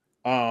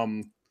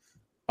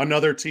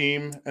another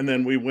team, and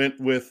then we went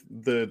with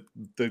the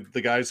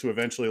guys who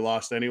eventually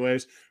lost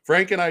anyways.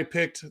 Frank and I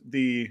picked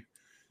the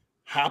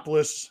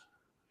hapless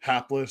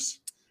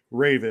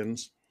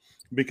Ravens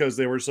because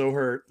they were so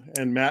hurt,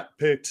 and Matt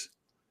picked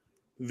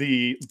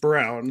the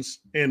Browns,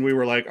 and we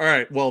were like, all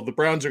right, well, the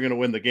Browns are going to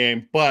win the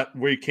game, but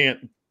we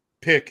can't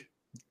pick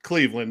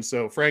Cleveland,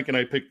 so Frank and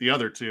I picked the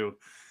other 2.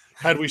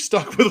 Had we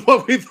stuck with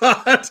what we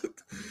thought,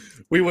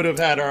 we would have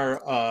had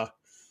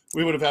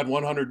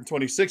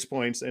 126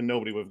 points, and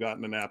nobody would have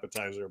gotten an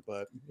appetizer,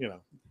 but,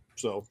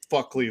 so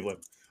fuck Cleveland.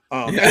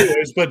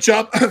 Anyways, but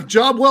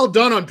job well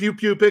done on Pew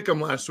Pew Pick'em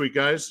last week,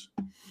 guys.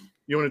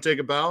 You want to take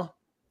a bow?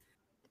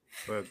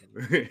 But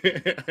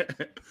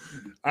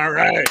all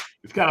right,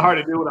 it's kind of hard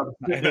to do when I'm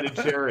sitting in a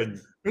chair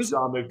and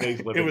John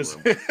McVay's living room.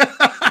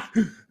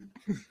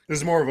 This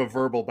is more of a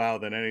verbal bow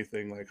than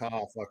anything like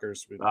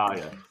fuckers. Oh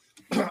yeah.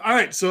 All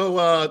right,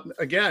 so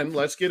again,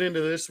 let's get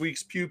into this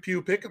week's Pew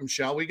Pew Pick'em,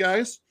 shall we,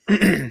 guys?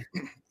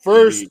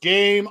 First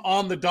game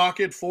on the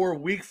docket for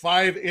Week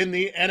 5 in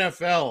the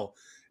NFL.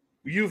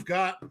 You've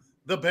got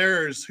the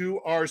Bears, who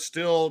are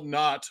still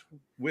not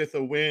with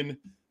a win,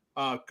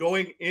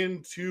 going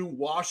into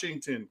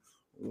Washington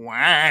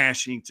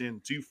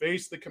to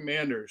face the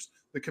Commanders.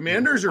 The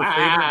Commanders are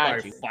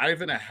favored by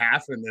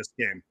 5.5 in this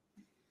game.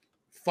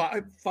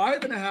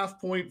 5.5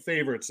 point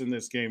favorites in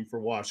this game for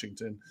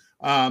Washington.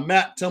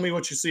 Matt, tell me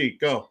what you see.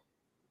 Go.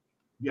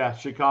 Yeah,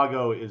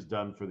 Chicago is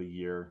done for the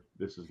year.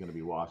 This is going to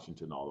be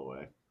Washington all the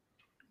way.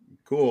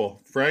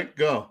 Cool. Frank,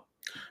 go.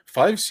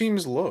 5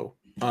 seems low.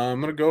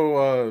 I'm going to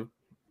go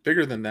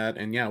bigger than that,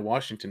 and yeah,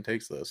 Washington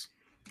takes this.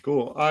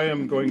 Cool. I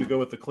am going to go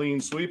with the clean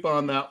sweep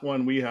on that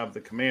one. We have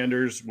the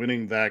Commanders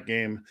winning that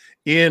game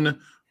in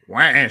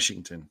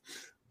Washington.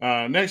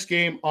 Next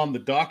game on the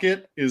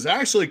docket is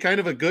actually kind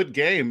of a good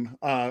game.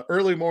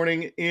 Early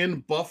morning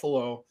in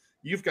Buffalo.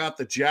 You've got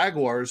the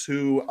Jaguars,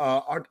 who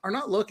are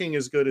not looking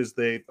as good as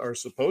they are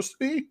supposed to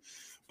be,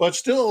 but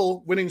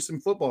still winning some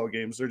football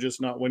games. They're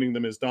just not winning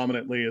them as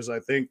dominantly as I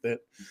think that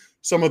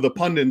some of the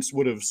pundits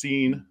would have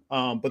seen.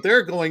 But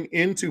they're going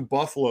into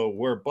Buffalo,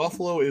 where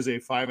Buffalo is a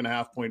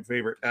 5.5 point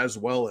favorite as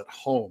well at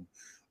home.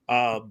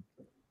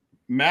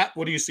 Matt,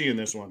 what do you see in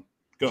this one?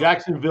 Go.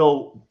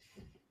 Jacksonville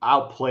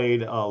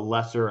outplayed a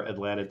lesser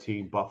Atlanta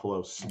team.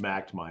 Buffalo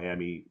smacked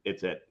Miami.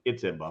 It's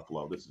in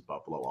Buffalo. This is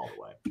Buffalo all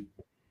the way.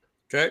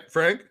 Okay,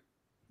 Frank?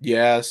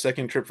 Yeah,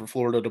 second trip from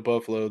Florida to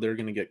Buffalo. They're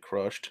going to get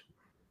crushed.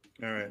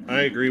 All right,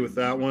 I agree with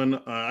that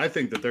one. I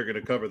think that they're going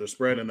to cover the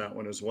spread in that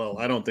one as well.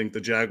 I don't think the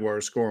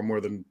Jaguars score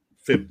more than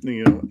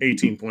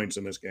 18 points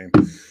in this game.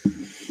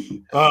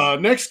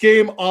 Next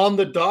game on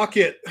the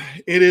docket,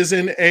 it is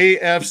an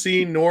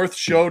AFC North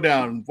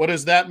showdown. What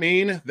does that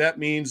mean? That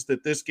means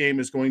that this game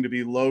is going to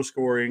be low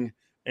scoring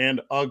and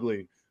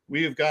ugly.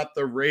 We have got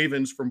the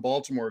Ravens from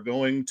Baltimore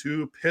going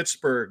to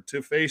Pittsburgh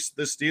to face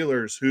the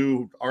Steelers,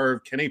 who are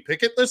Kenny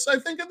Picketless, I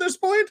think, at this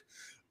point.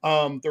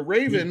 The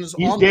Ravens.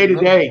 He's day to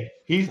day.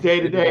 He's day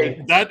to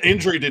day. That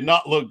injury did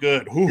not look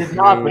good. Did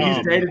not, but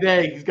he's day to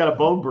day. He's got a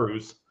bone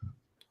bruise.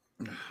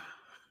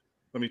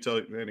 Let me tell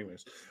you.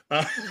 Anyways,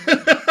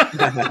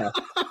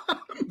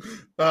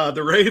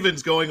 the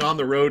Ravens going on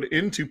the road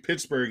into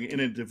Pittsburgh in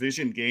a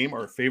division game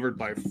are favored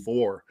by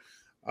 4.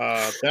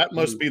 That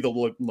must be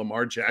the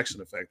Lamar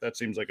Jackson effect. That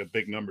seems like a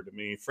big number to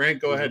me.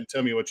 Frank, go ahead and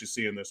tell me what you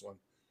see in this one.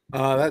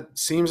 That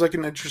seems like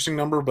an interesting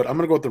number, but I'm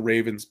going to go with the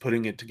Ravens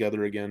putting it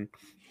together again.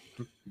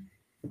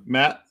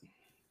 Matt?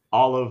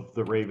 All of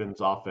the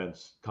Ravens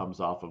offense comes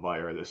off of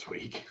IR this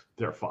week.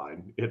 They're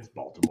fine. It's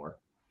Baltimore.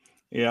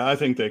 Yeah, I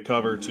think they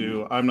cover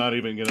too. I'm not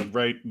even going to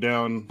write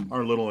down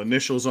our little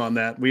initials on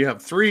that. We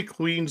have 3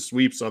 clean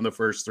sweeps on the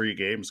first 3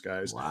 games,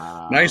 guys.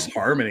 Wow. Nice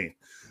harmony.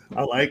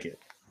 I like it.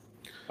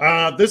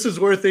 This is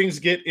where things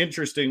get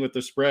interesting with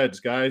the spreads,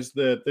 guys.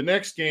 The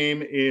next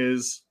game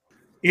is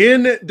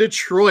in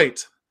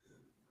Detroit.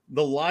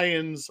 The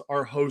Lions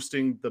are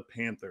hosting the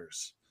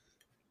Panthers.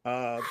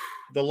 The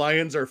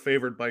Lions are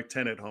favored by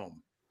 10 at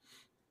home.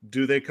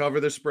 Do they cover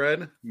the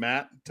spread?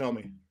 Matt, tell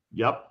me.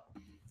 Yep.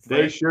 Frank?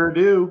 They sure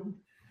do.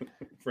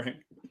 Frank?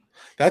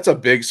 That's a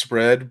big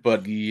spread,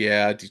 but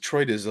yeah,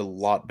 Detroit is a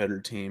lot better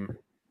team.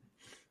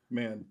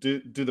 Man, do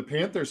the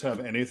Panthers have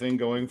anything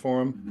going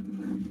for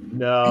them?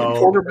 No. The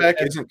quarterback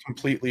isn't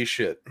completely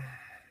shit.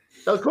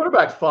 The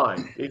quarterback's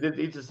fine. He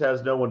just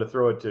has no one to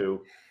throw it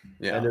to.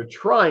 Yeah. And they're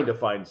trying to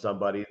find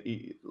somebody.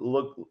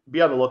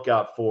 Be on the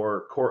lookout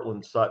for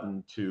Cortland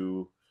Sutton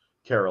to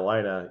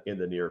Carolina in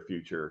the near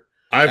future.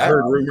 I've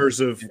heard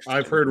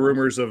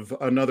rumors of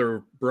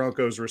another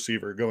Broncos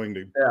receiver going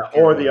to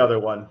or the other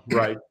one,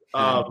 right?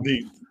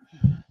 The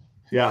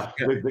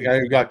guy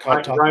who got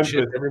caught talking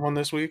shit to everyone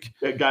this week.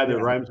 That guy that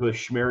rhymes with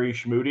Schmerry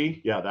Schmoody.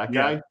 Yeah, that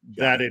guy.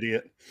 That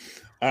idiot.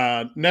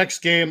 Next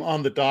game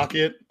on the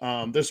docket.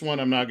 This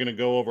one I'm not going to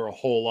go over a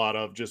whole lot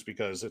of just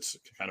because it's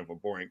kind of a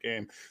boring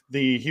game.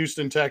 The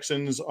Houston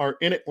Texans are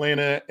in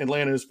Atlanta.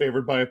 Atlanta is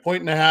favored by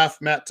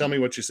 1.5. Matt, tell me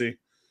what you see.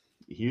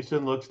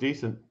 Houston looks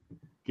decent.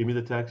 Give me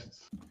the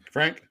Texans.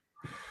 Frank?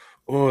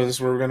 Oh, this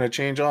is where we're going to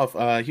change off.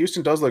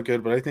 Houston does look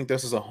good, but I think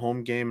this is a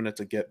home game and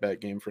it's a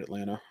get-back game for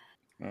Atlanta.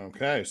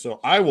 Okay, so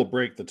I will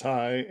break the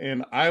tie,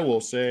 and I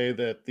will say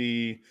that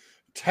the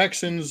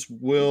Texans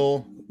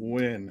will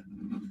win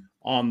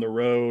on the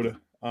road.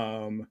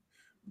 And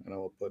I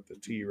will put the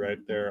T right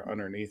there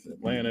underneath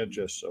Atlanta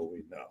just so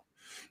we know.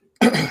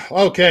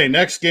 Okay,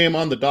 next game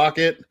on the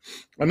docket.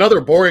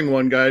 Another boring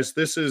one, guys.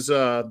 This is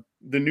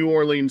the New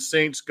Orleans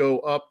Saints go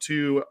up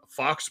to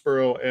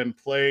Foxborough and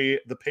play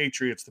the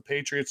Patriots. The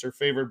Patriots are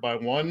favored by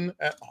 1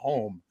 at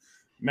home.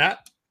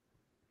 Matt?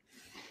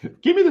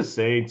 Give me the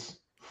Saints.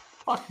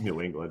 Fuck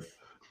New England.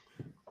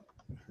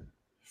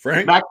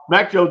 Frank?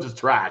 Mac Jones is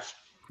trash.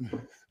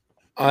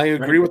 I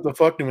agree with the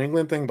fuck New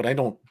England thing, but I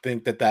don't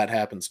think that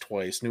happens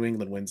twice. New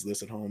England wins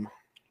this at home.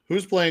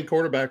 Who's playing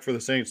quarterback for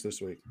the Saints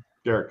this week?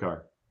 Derek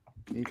Carr.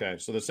 Okay,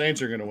 so the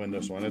Saints are going to win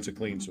this one. It's a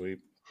clean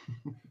sweep.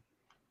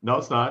 No,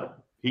 it's not.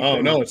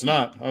 No, it's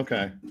not.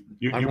 Okay.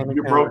 You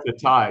broke the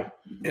tie.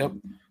 Yep.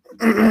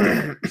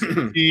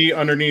 He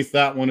underneath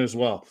that one as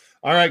well.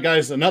 All right,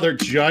 guys, another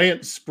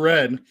giant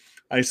spread.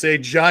 I say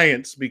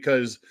Giants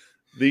because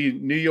the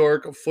New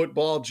York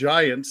Football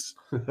Giants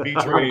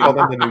featuring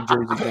the New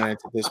Jersey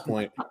Giants at this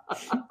point,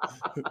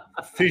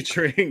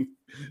 featuring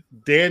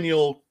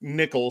Daniel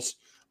Nichols,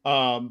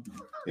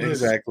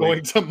 is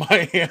going to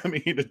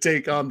Miami to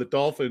take on the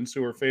Dolphins,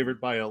 who are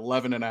favored by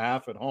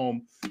 11.5 at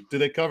home. Do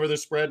they cover the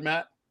spread,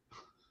 Matt?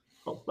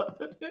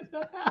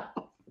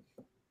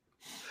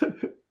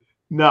 11.5.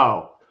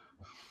 No.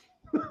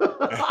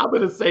 I'm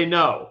going to say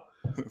no.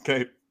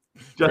 Okay.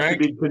 Just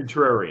Frank? to be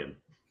contrarian.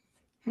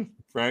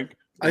 Frank?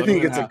 I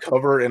think it's a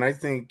cover, and I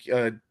think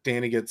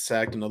Danny gets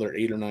sacked another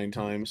 8 or 9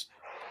 times.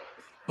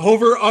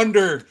 Over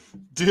under.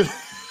 Do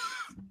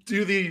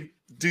the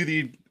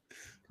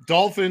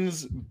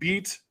Dolphins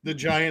beat the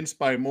Giants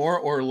by more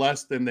or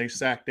less than they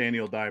sacked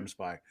Daniel Dimes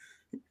by?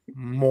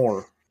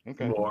 More.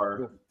 Okay. More.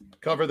 Cool.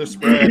 Cover the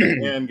spread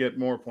and get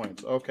more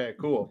points. Okay,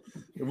 cool.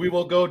 We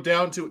will go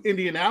down to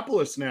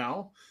Indianapolis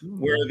now,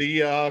 where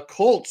the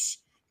Colts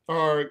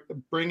are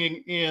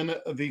bringing in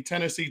the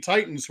Tennessee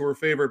Titans, who are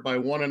favored by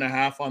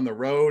 1.5 on the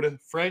road.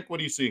 Frank, what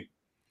do you see?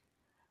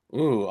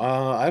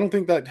 I don't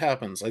think that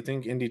happens. I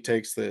think Indy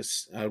takes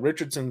this.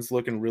 Richardson's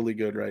looking really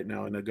good right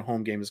now, and a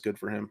home game is good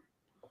for him.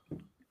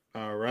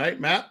 All right,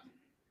 Matt?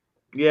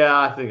 Yeah,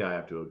 I think I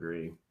have to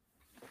agree.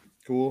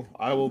 Cool.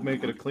 I will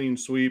make it a clean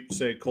sweep,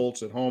 say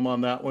Colts at home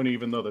on that one,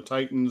 even though the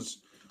Titans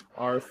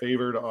are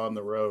favored on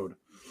the road.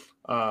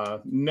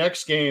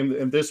 Next game,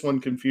 and this one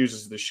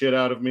confuses the shit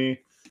out of me.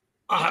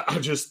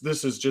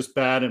 This is just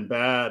bad and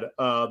bad.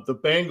 The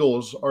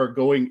Bengals are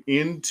going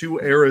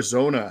into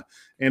Arizona,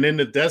 and in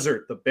the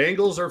desert, the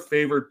Bengals are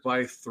favored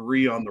by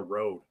 3 on the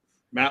road.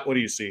 Matt, what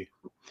do you see?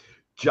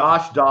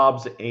 Josh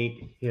Dobbs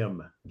ain't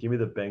him. Give me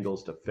the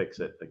Bengals to fix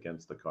it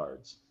against the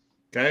Cards.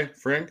 Okay,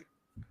 Frank?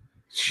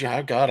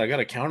 Yeah, God, I got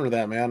to counter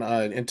that, man.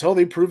 Until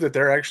they prove that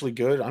they're actually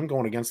good, I'm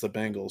going against the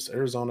Bengals.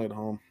 Arizona at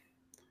home.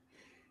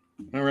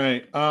 All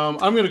right. I'm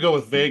going to go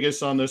with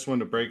Vegas on this one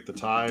to break the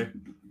tie.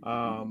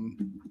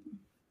 I'm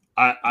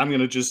going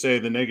to just say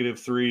the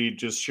 -3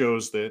 just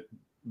shows that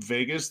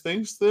Vegas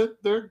thinks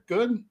that they're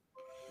good.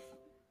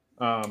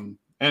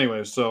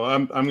 Anyway, so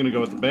I'm going to go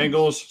with the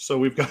Bengals. So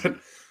we've got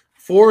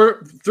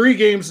 3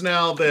 games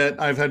now that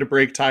I've had to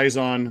break ties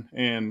on,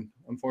 and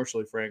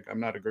unfortunately, Frank, I'm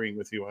not agreeing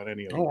with you on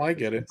any of them. Oh, I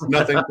get it. It's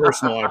nothing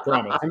personal, I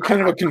promise. I'm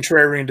kind of a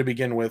contrarian to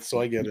begin with,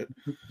 so I get it.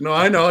 No,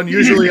 I know, and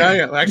usually I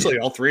am. Actually,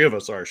 all 3 of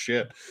us are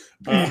shit.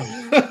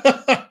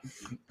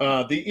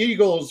 The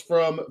Eagles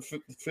from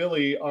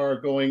Philly are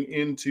going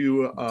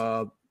into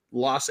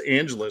Los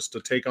Angeles to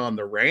take on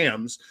the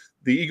Rams.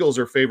 The Eagles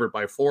are favored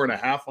by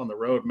 4.5 on the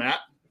road.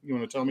 Matt, you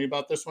want to tell me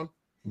about this one?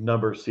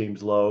 Number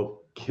seems low.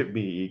 Give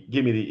me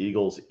the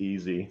Eagles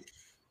easy.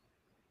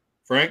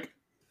 Frank?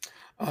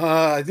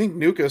 I think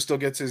Nuka still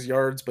gets his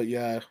yards, but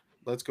yeah,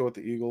 let's go with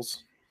the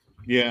Eagles.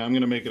 Yeah, I'm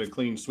going to make it a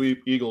clean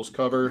sweep. Eagles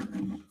cover.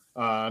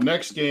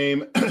 Next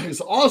game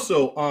is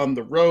also on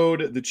the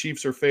road. The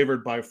Chiefs are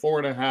favored by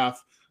 4.5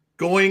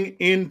 going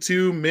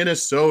into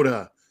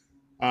Minnesota.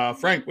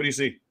 Frank, what do you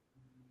see?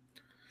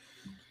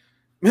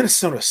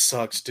 Minnesota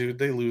sucks, dude.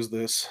 They lose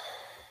this.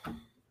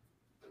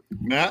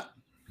 Matt?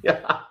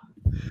 Yeah,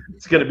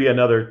 it's going to be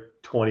another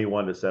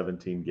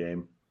 21-17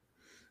 game,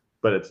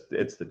 but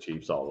it's the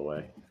Chiefs all the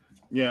way.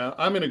 Yeah,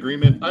 I'm in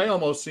agreement. I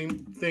almost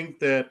think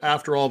that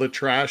after all the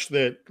trash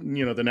that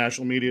the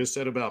national media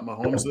said about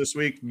Mahomes this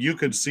week, you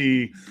could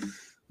see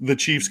the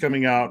Chiefs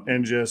coming out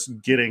and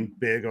just getting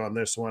big on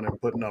this one and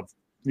putting up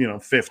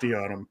 50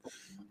 on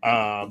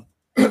them.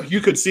 You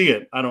could see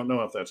it. I don't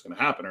know if that's going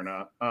to happen or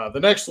not. The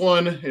next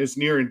one is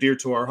near and dear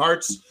to our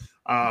hearts.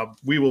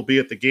 We will be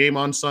at the game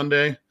on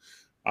Sunday.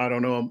 I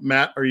don't know,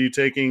 Matt, are you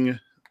taking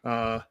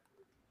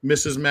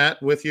Mrs.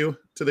 Matt with you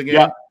to the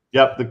game?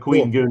 Yep. The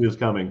Queen Goon is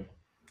coming.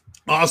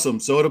 Awesome.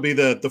 So it'll be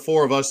the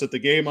four of us at the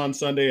game on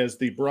Sunday as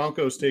the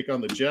Broncos take on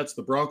the Jets.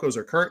 The Broncos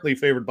are currently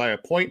favored by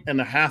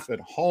 1.5 at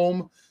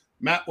home.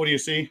 Matt, what do you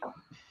see?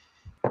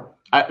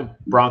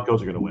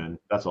 Broncos are going to win.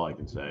 That's all I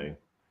can say.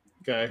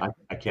 Okay.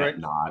 I can't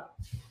not.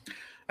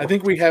 I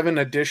think we have an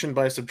addition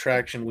by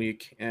subtraction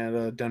week,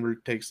 and Denver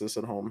takes this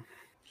at home.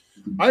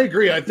 I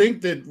agree. I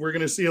think that we're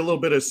going to see a little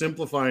bit of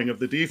simplifying of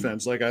the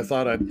defense, like I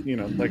thought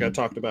like I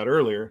talked about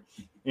earlier.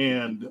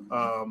 And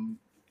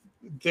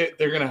they're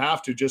going to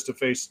have to just to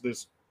face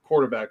this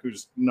quarterback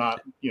who's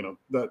not,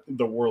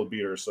 the world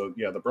beater. So,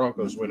 yeah, the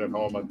Broncos win at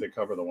home. They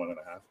cover the 1.5.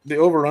 The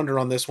over-under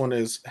on this one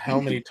is how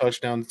many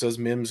touchdowns does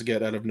Mims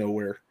get out of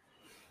nowhere?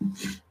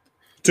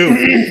 2.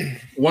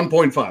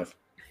 1.5.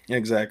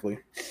 Exactly.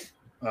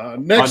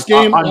 Next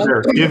game.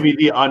 Under. Give me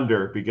the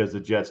under because the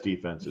Jets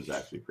defense is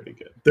actually pretty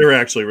good. They're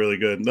actually really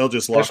good. And they'll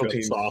just lock up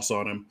sauce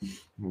on him.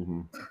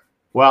 Mm-hmm.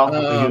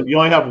 Well, you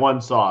only have one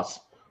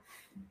sauce.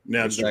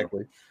 Yeah,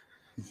 exactly.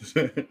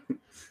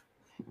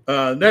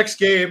 Next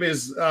game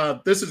is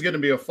this is going to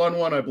be a fun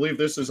one. I believe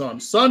this is on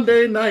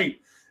Sunday night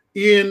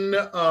in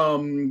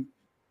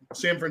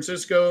San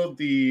Francisco.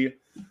 The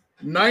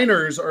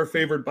Niners are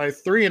favored by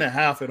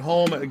 3.5 at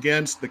home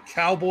against the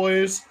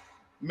Cowboys.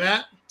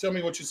 Matt, tell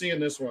me what you see in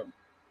this one.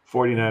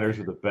 49ers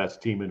are the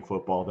best team in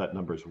football. That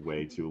number's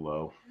way too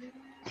low.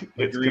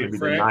 It's going to be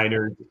the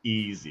Niners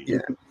easy. Yeah.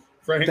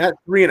 Frank? That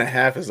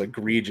 3.5 is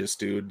egregious,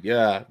 dude.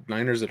 Yeah,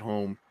 Niners at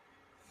home.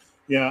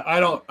 Yeah, I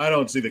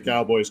don't see the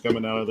Cowboys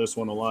coming out of this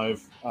one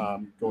alive.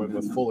 Going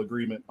with full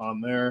agreement on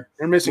there.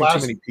 They're missing too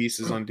many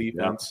pieces on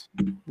defense.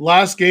 Yeah.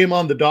 Last game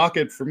on the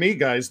docket for me,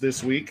 guys,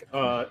 this week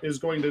is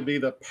going to be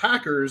the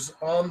Packers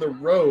on the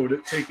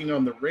road taking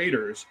on the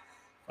Raiders.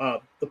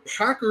 The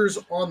Packers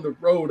on the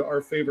road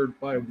are favored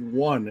by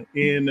 1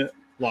 in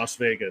Las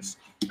Vegas.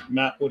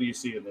 Matt, what do you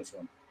see in this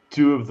one?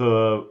 2 of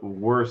the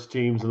worst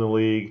teams in the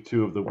league,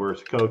 2 of the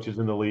worst coaches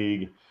in the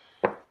league.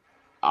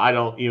 I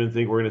don't even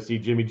think we're going to see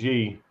Jimmy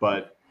G,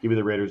 but give me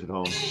the Raiders at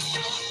home.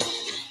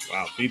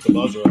 Wow, beat the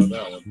buzzer on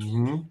that one.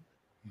 Mm-hmm.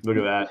 Look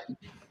at that.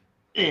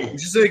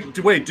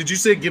 Did you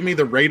say give me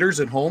the Raiders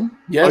at home?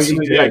 Yes, you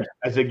did.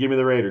 I said give me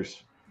the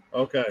Raiders.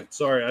 Okay,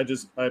 sorry.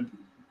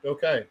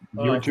 Okay.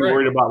 You were too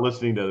worried about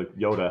listening to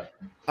Yoda.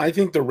 I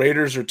think the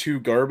Raiders are too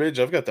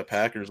garbage. I've got the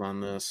Packers on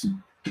this.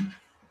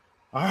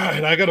 All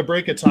right, I got to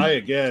break a tie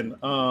again.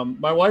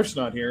 My wife's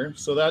not here,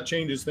 so that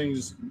changes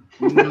things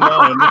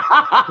none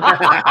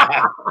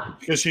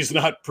because she's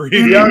not pretty.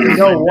 You already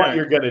know what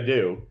you're gonna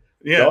do.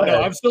 Yeah,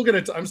 no, I'm still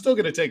gonna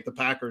take the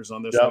Packers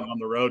on this one on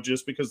the road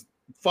just because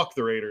fuck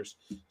the Raiders.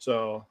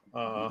 So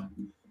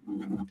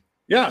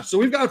yeah, so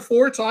we've got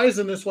 4 ties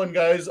in this one,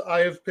 guys. I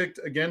have picked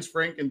against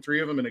Frank in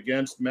 3 of them and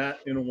against Matt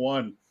in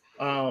 1.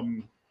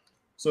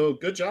 So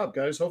good job,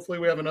 guys. Hopefully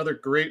we have another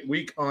great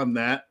week on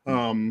that.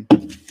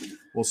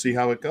 We'll see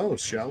how it goes,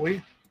 shall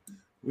we?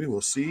 We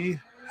will see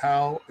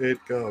how it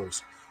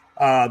goes.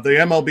 The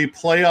MLB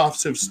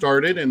playoffs have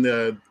started, and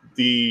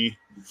the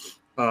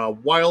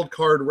wild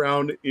card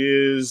round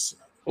is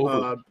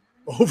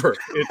over.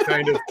 It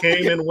kind of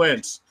came and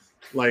went,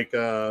 like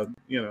the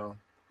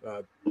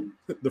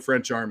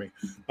French army.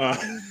 In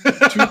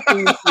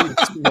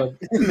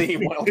the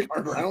wild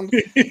card round.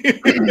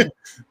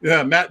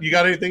 Yeah, Matt, you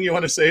got anything you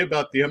want to say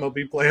about the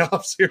MLB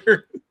playoffs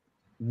here?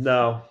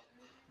 No.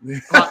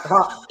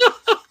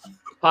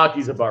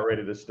 Hockey's about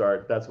ready to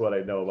start. That's what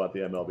I know about the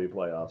MLB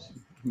playoffs.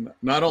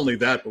 Not only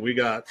that, but we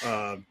got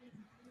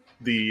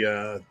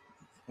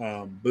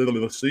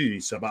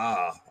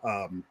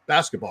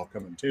basketball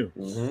coming too.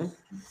 Mm-hmm.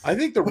 I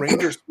think the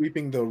Rangers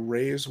sweeping the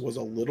Rays was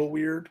a little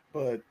weird,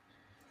 but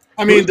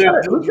I mean,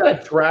 who's got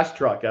a trash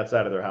truck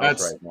outside of their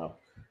house right now?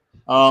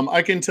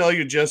 I can tell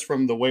you just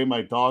from the way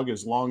my dog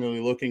is longingly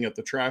looking at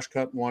the trash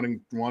cup,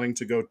 wanting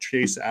to go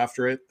chase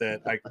after it,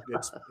 that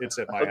it's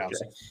at my house.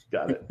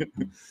 Got it.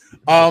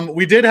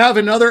 We did have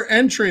another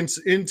entrance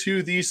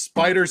into the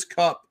Spiders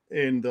Cup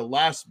in the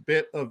last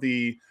bit of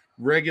the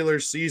regular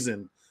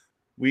season.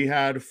 We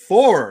had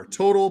 4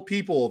 total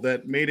people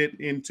that made it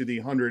into the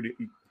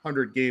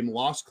 100 game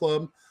loss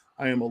club.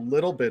 I am a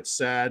little bit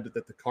sad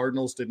that the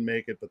Cardinals didn't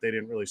make it, but they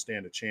didn't really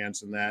stand a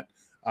chance in that.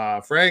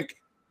 Frank,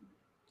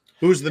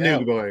 who's the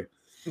new boy?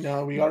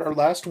 No, we got our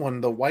last one.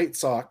 The White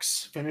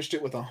Sox finished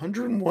it with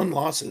 101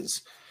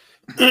 losses.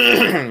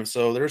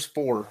 So there's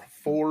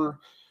four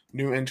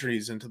new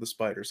entries into the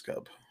Spiders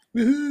Cup.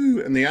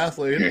 Woohoo! And the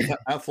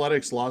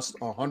Athletics lost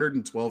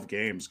 112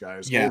 games,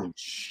 guys. Yeah. Holy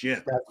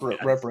shit.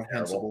 That's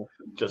reprehensible.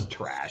 Just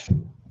trash.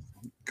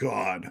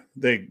 God,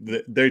 they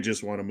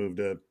just want to move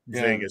to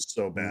Vegas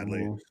so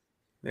badly.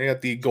 They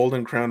got the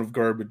golden crown of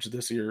garbage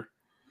this year.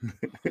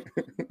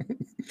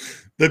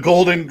 The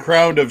golden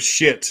crown of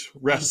shit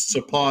rests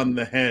upon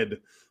the head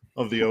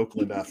of the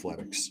Oakland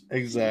Athletics.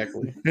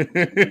 Exactly.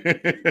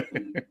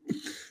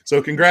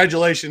 So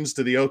congratulations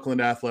to the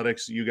Oakland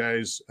Athletics. You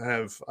guys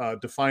have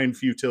defined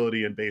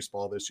futility in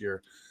baseball this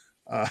year.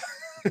 I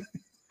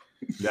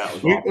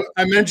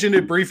mentioned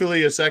it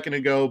briefly a second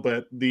ago,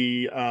 but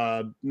the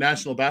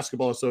National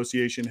Basketball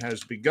Association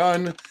has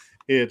begun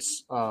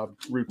its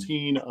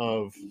routine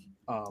of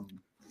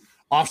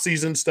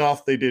off-season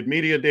stuff. They did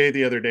media day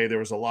the other day. There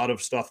was a lot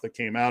of stuff that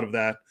came out of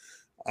that.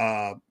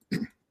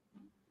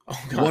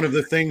 One of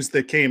the things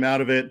that came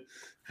out of it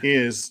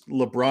is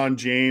LeBron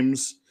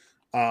James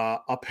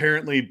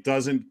apparently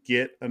doesn't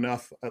get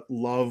enough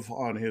love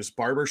on his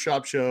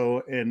barbershop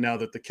show. And now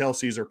that the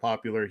Kelseys are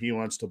popular, he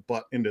wants to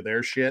butt into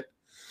their shit.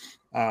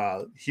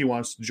 He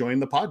wants to join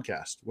the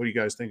podcast. What do you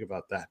guys think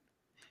about that?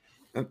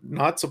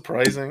 Not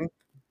surprising.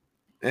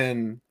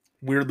 And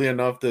weirdly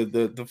enough,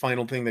 the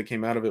final thing that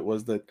came out of it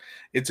was that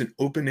it's an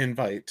open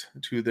invite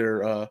to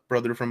their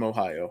brother from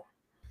Ohio.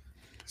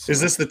 So, is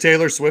this the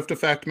Taylor Swift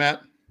effect,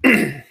 Matt?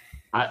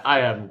 I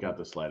haven't got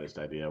the slightest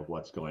idea of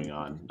what's going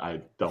on. I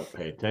don't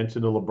pay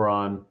attention to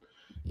LeBron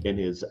in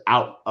his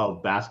out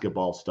of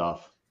basketball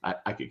stuff.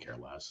 I could care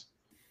less.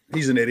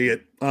 He's an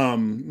idiot.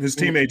 His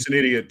teammate's an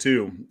idiot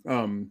too.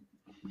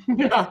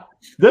 Yeah,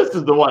 this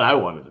is the one I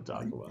wanted to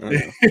talk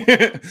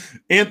about.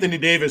 Anthony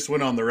Davis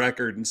went on the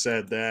record and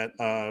said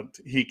that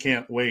he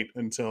can't wait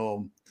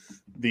until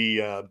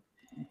the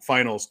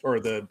finals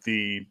or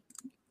the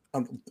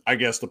I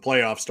guess the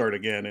playoffs start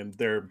again and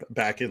they're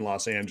back in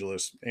Los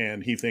Angeles,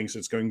 and he thinks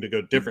it's going to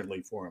go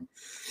differently for him.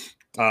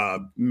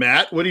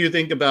 Matt, what do you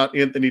think about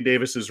Anthony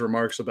Davis's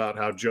remarks about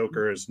how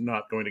Joker is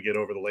not going to get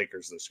over the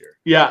Lakers this year?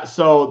 Yeah,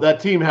 so that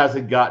team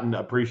hasn't gotten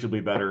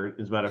appreciably better.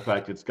 As a matter of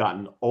fact, it's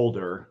gotten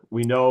older.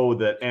 We know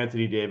that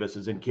Anthony Davis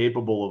is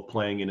incapable of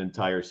playing an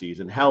entire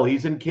season. Hell,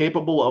 he's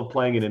incapable of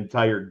playing an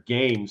entire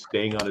game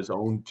staying on his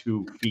own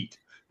 2 feet.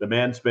 The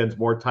man spends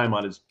more time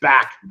on his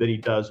back than he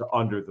does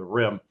under the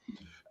rim.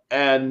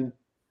 And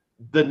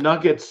the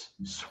Nuggets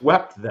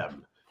swept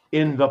them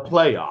in the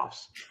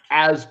playoffs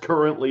as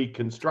currently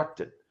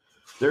constructed.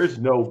 There's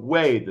no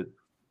way that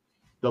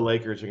the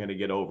Lakers are going to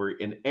get over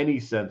in any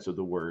sense of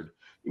the word.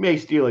 You may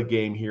steal a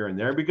game here and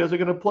there because they're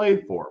going to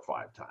play 4 or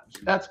 5 times.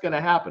 That's going to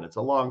happen. It's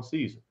a long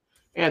season.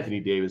 Anthony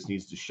Davis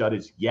needs to shut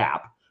his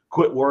yap,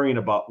 quit worrying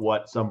about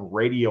what some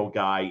radio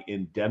guy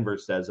in Denver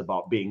says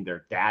about being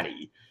their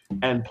daddy,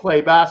 and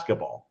play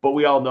basketball. But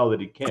we all know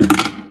that he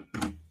can't.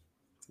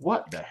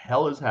 What the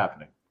hell is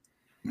happening?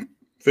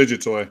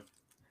 Fidget toy.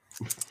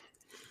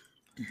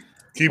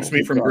 Keeps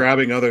me from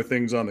grabbing other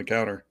things on the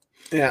counter.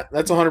 Yeah,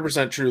 that's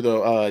 100% true,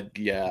 though.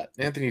 Yeah,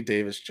 Anthony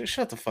Davis, just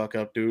shut the fuck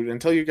up, dude.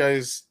 Until you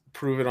guys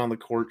prove it on the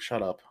court,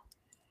 shut up.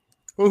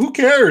 Well, who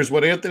cares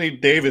what Anthony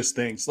Davis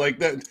thinks? Like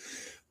that.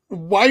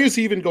 Why is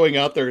he even going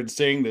out there and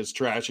saying this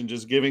trash and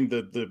just giving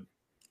the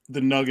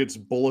Nuggets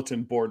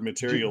bulletin board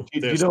material?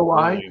 Do you know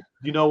why? Do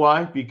you know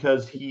why?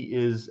 Because he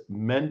is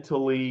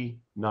mentally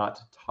not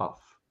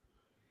tough.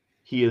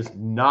 He is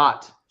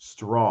not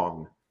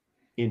strong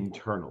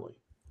internally.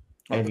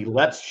 And he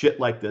lets shit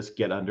like this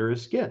get under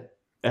his skin.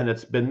 And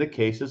it's been the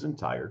case his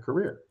entire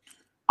career.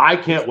 I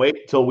can't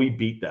wait till we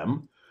beat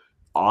them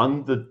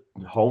on the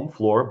home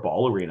floor of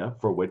Ball Arena,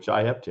 for which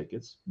I have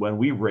tickets, when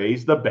we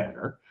raise the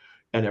banner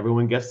and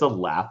everyone gets to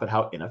laugh at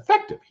how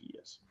ineffective he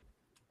is.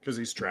 Because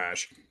he's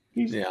trash.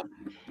 He's a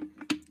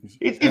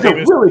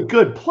really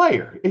good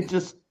player. It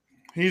just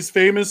he's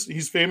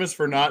famous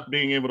for not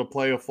being able to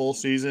play a full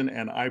season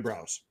and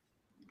eyebrows.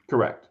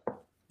 Correct.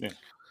 Yeah.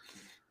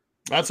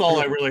 That's all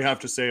I really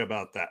have to say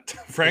about that.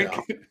 Frank?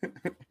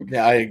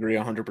 Yeah, I agree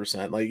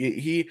 100%. Like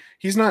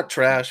he's not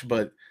trash,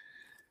 but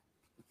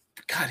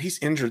God, he's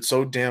injured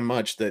so damn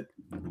much that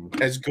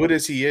as good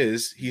as he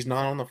is, he's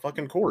not on the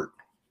fucking court.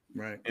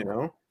 Right. You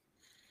know?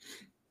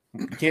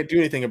 You can't do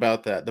anything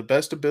about that. The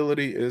best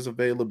ability is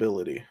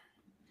availability.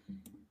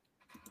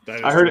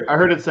 I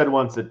heard it said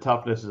once that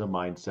toughness is a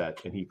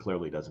mindset, and he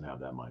clearly doesn't have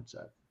that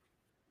mindset.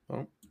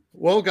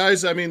 Well,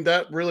 guys, I mean,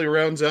 that really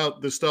rounds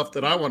out the stuff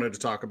that I wanted to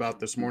talk about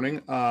this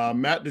morning.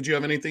 Matt, did you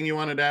have anything you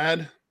wanted to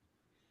add?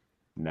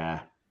 Nah.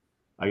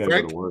 I got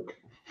to go to work.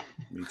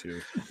 Me too.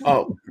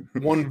 Oh,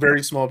 one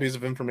very small piece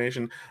of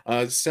information.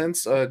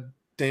 Since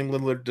Dame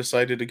Lillard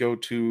decided to go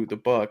to the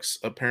Bucks,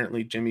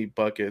 apparently Jimmy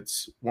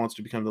Buckets wants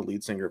to become the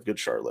lead singer of Good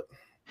Charlotte.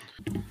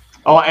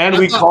 Oh, and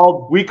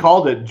we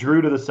called it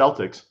Drew to the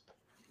Celtics.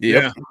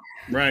 Yep.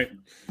 Right.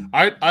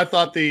 I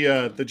thought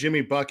the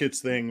Jimmy Buckets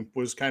thing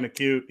was kind of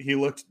cute. He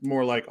looked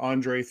more like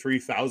Andre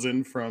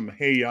 3000 from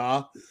Hey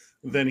Ya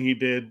than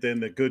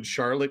the Good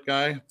Charlotte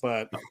guy.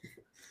 But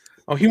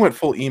he went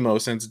full emo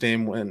since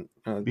Dame went.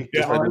 Decided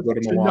to go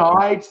to Milwaukee.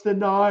 Tonight's the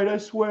night. I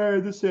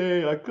swear to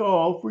say I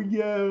call for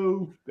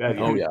you.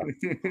 Oh yeah,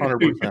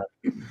 100%.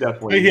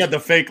 Definitely. He had the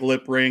fake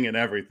lip ring and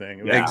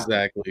everything. Yeah.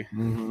 Exactly.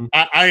 Mm-hmm.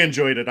 I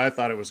enjoyed it. I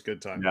thought it was a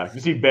good time. Yeah, you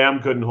see,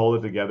 Bam couldn't hold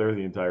it together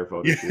the entire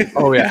photo.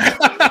 Oh yeah.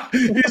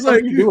 He's like, "What are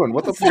you doing?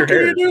 What the fuck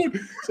are you doing?"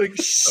 It's like,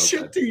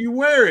 shit, are you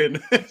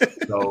wearing?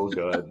 So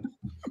good.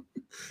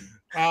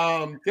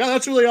 Yeah,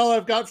 that's really all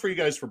I've got for you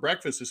guys for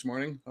breakfast this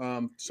morning.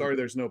 Sorry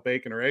there's no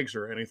bacon or eggs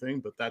or anything,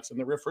 but that's in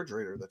the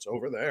refrigerator that's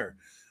over there.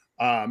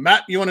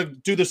 Matt, you want to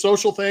do the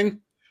social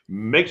thing?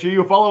 Make sure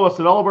you follow us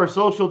at all of our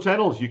social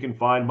channels. You can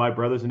find My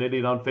Brother's an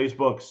Idiot on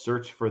Facebook.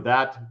 Search for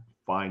that.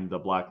 Find the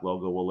black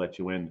logo. We'll let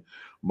you in.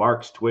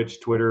 Mark's Twitch,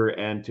 Twitter,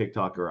 and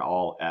TikTok are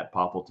all at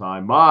Popple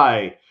Time.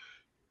 My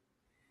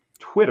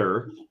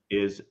Twitter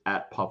is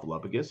at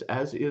Populupagus,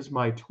 as is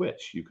my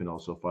Twitch. You can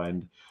also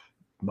find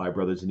My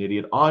Brother's an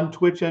Idiot on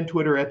Twitch and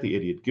Twitter at The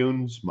Idiot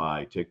Goons.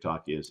 My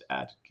TikTok is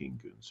at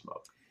King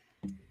Goonsmoke.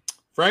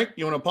 Frank,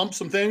 you want to pump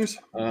some things?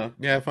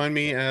 Yeah, find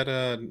me at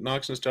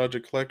Knox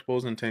Nostalgic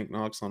Collectibles and Tank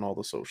Knox on all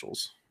the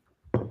socials.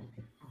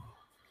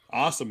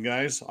 Awesome,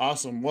 guys.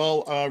 Awesome.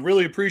 Well,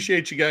 really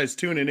appreciate you guys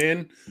tuning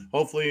in.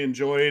 Hopefully you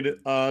enjoyed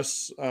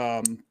us.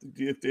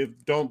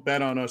 If don't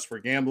bet on us for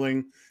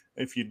gambling.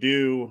 If you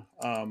do,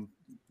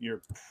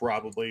 you're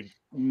probably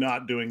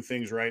not doing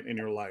things right in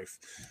your life.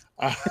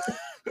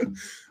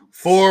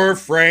 For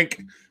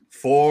Frank,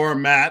 for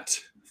Matt,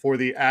 for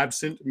the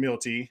absent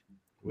Milty.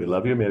 We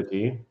love you,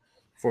 Milty.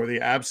 For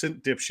the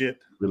absent Dipshit.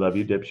 We love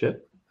you,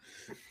 Dipshit.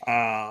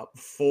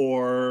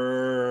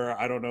 For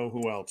I don't know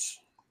who else.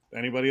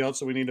 Anybody else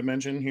that we need to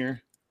mention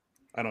here?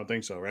 I don't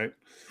think so, right?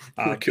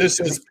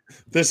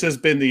 This has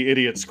been the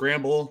Idiot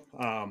Scramble.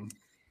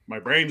 My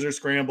brains are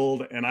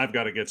scrambled, and I've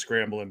got to get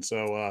scrambling.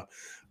 So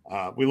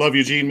we love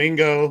you, Gene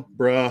Mingo,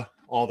 bruh,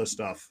 all this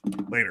stuff.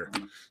 Later.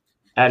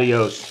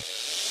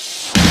 Adios.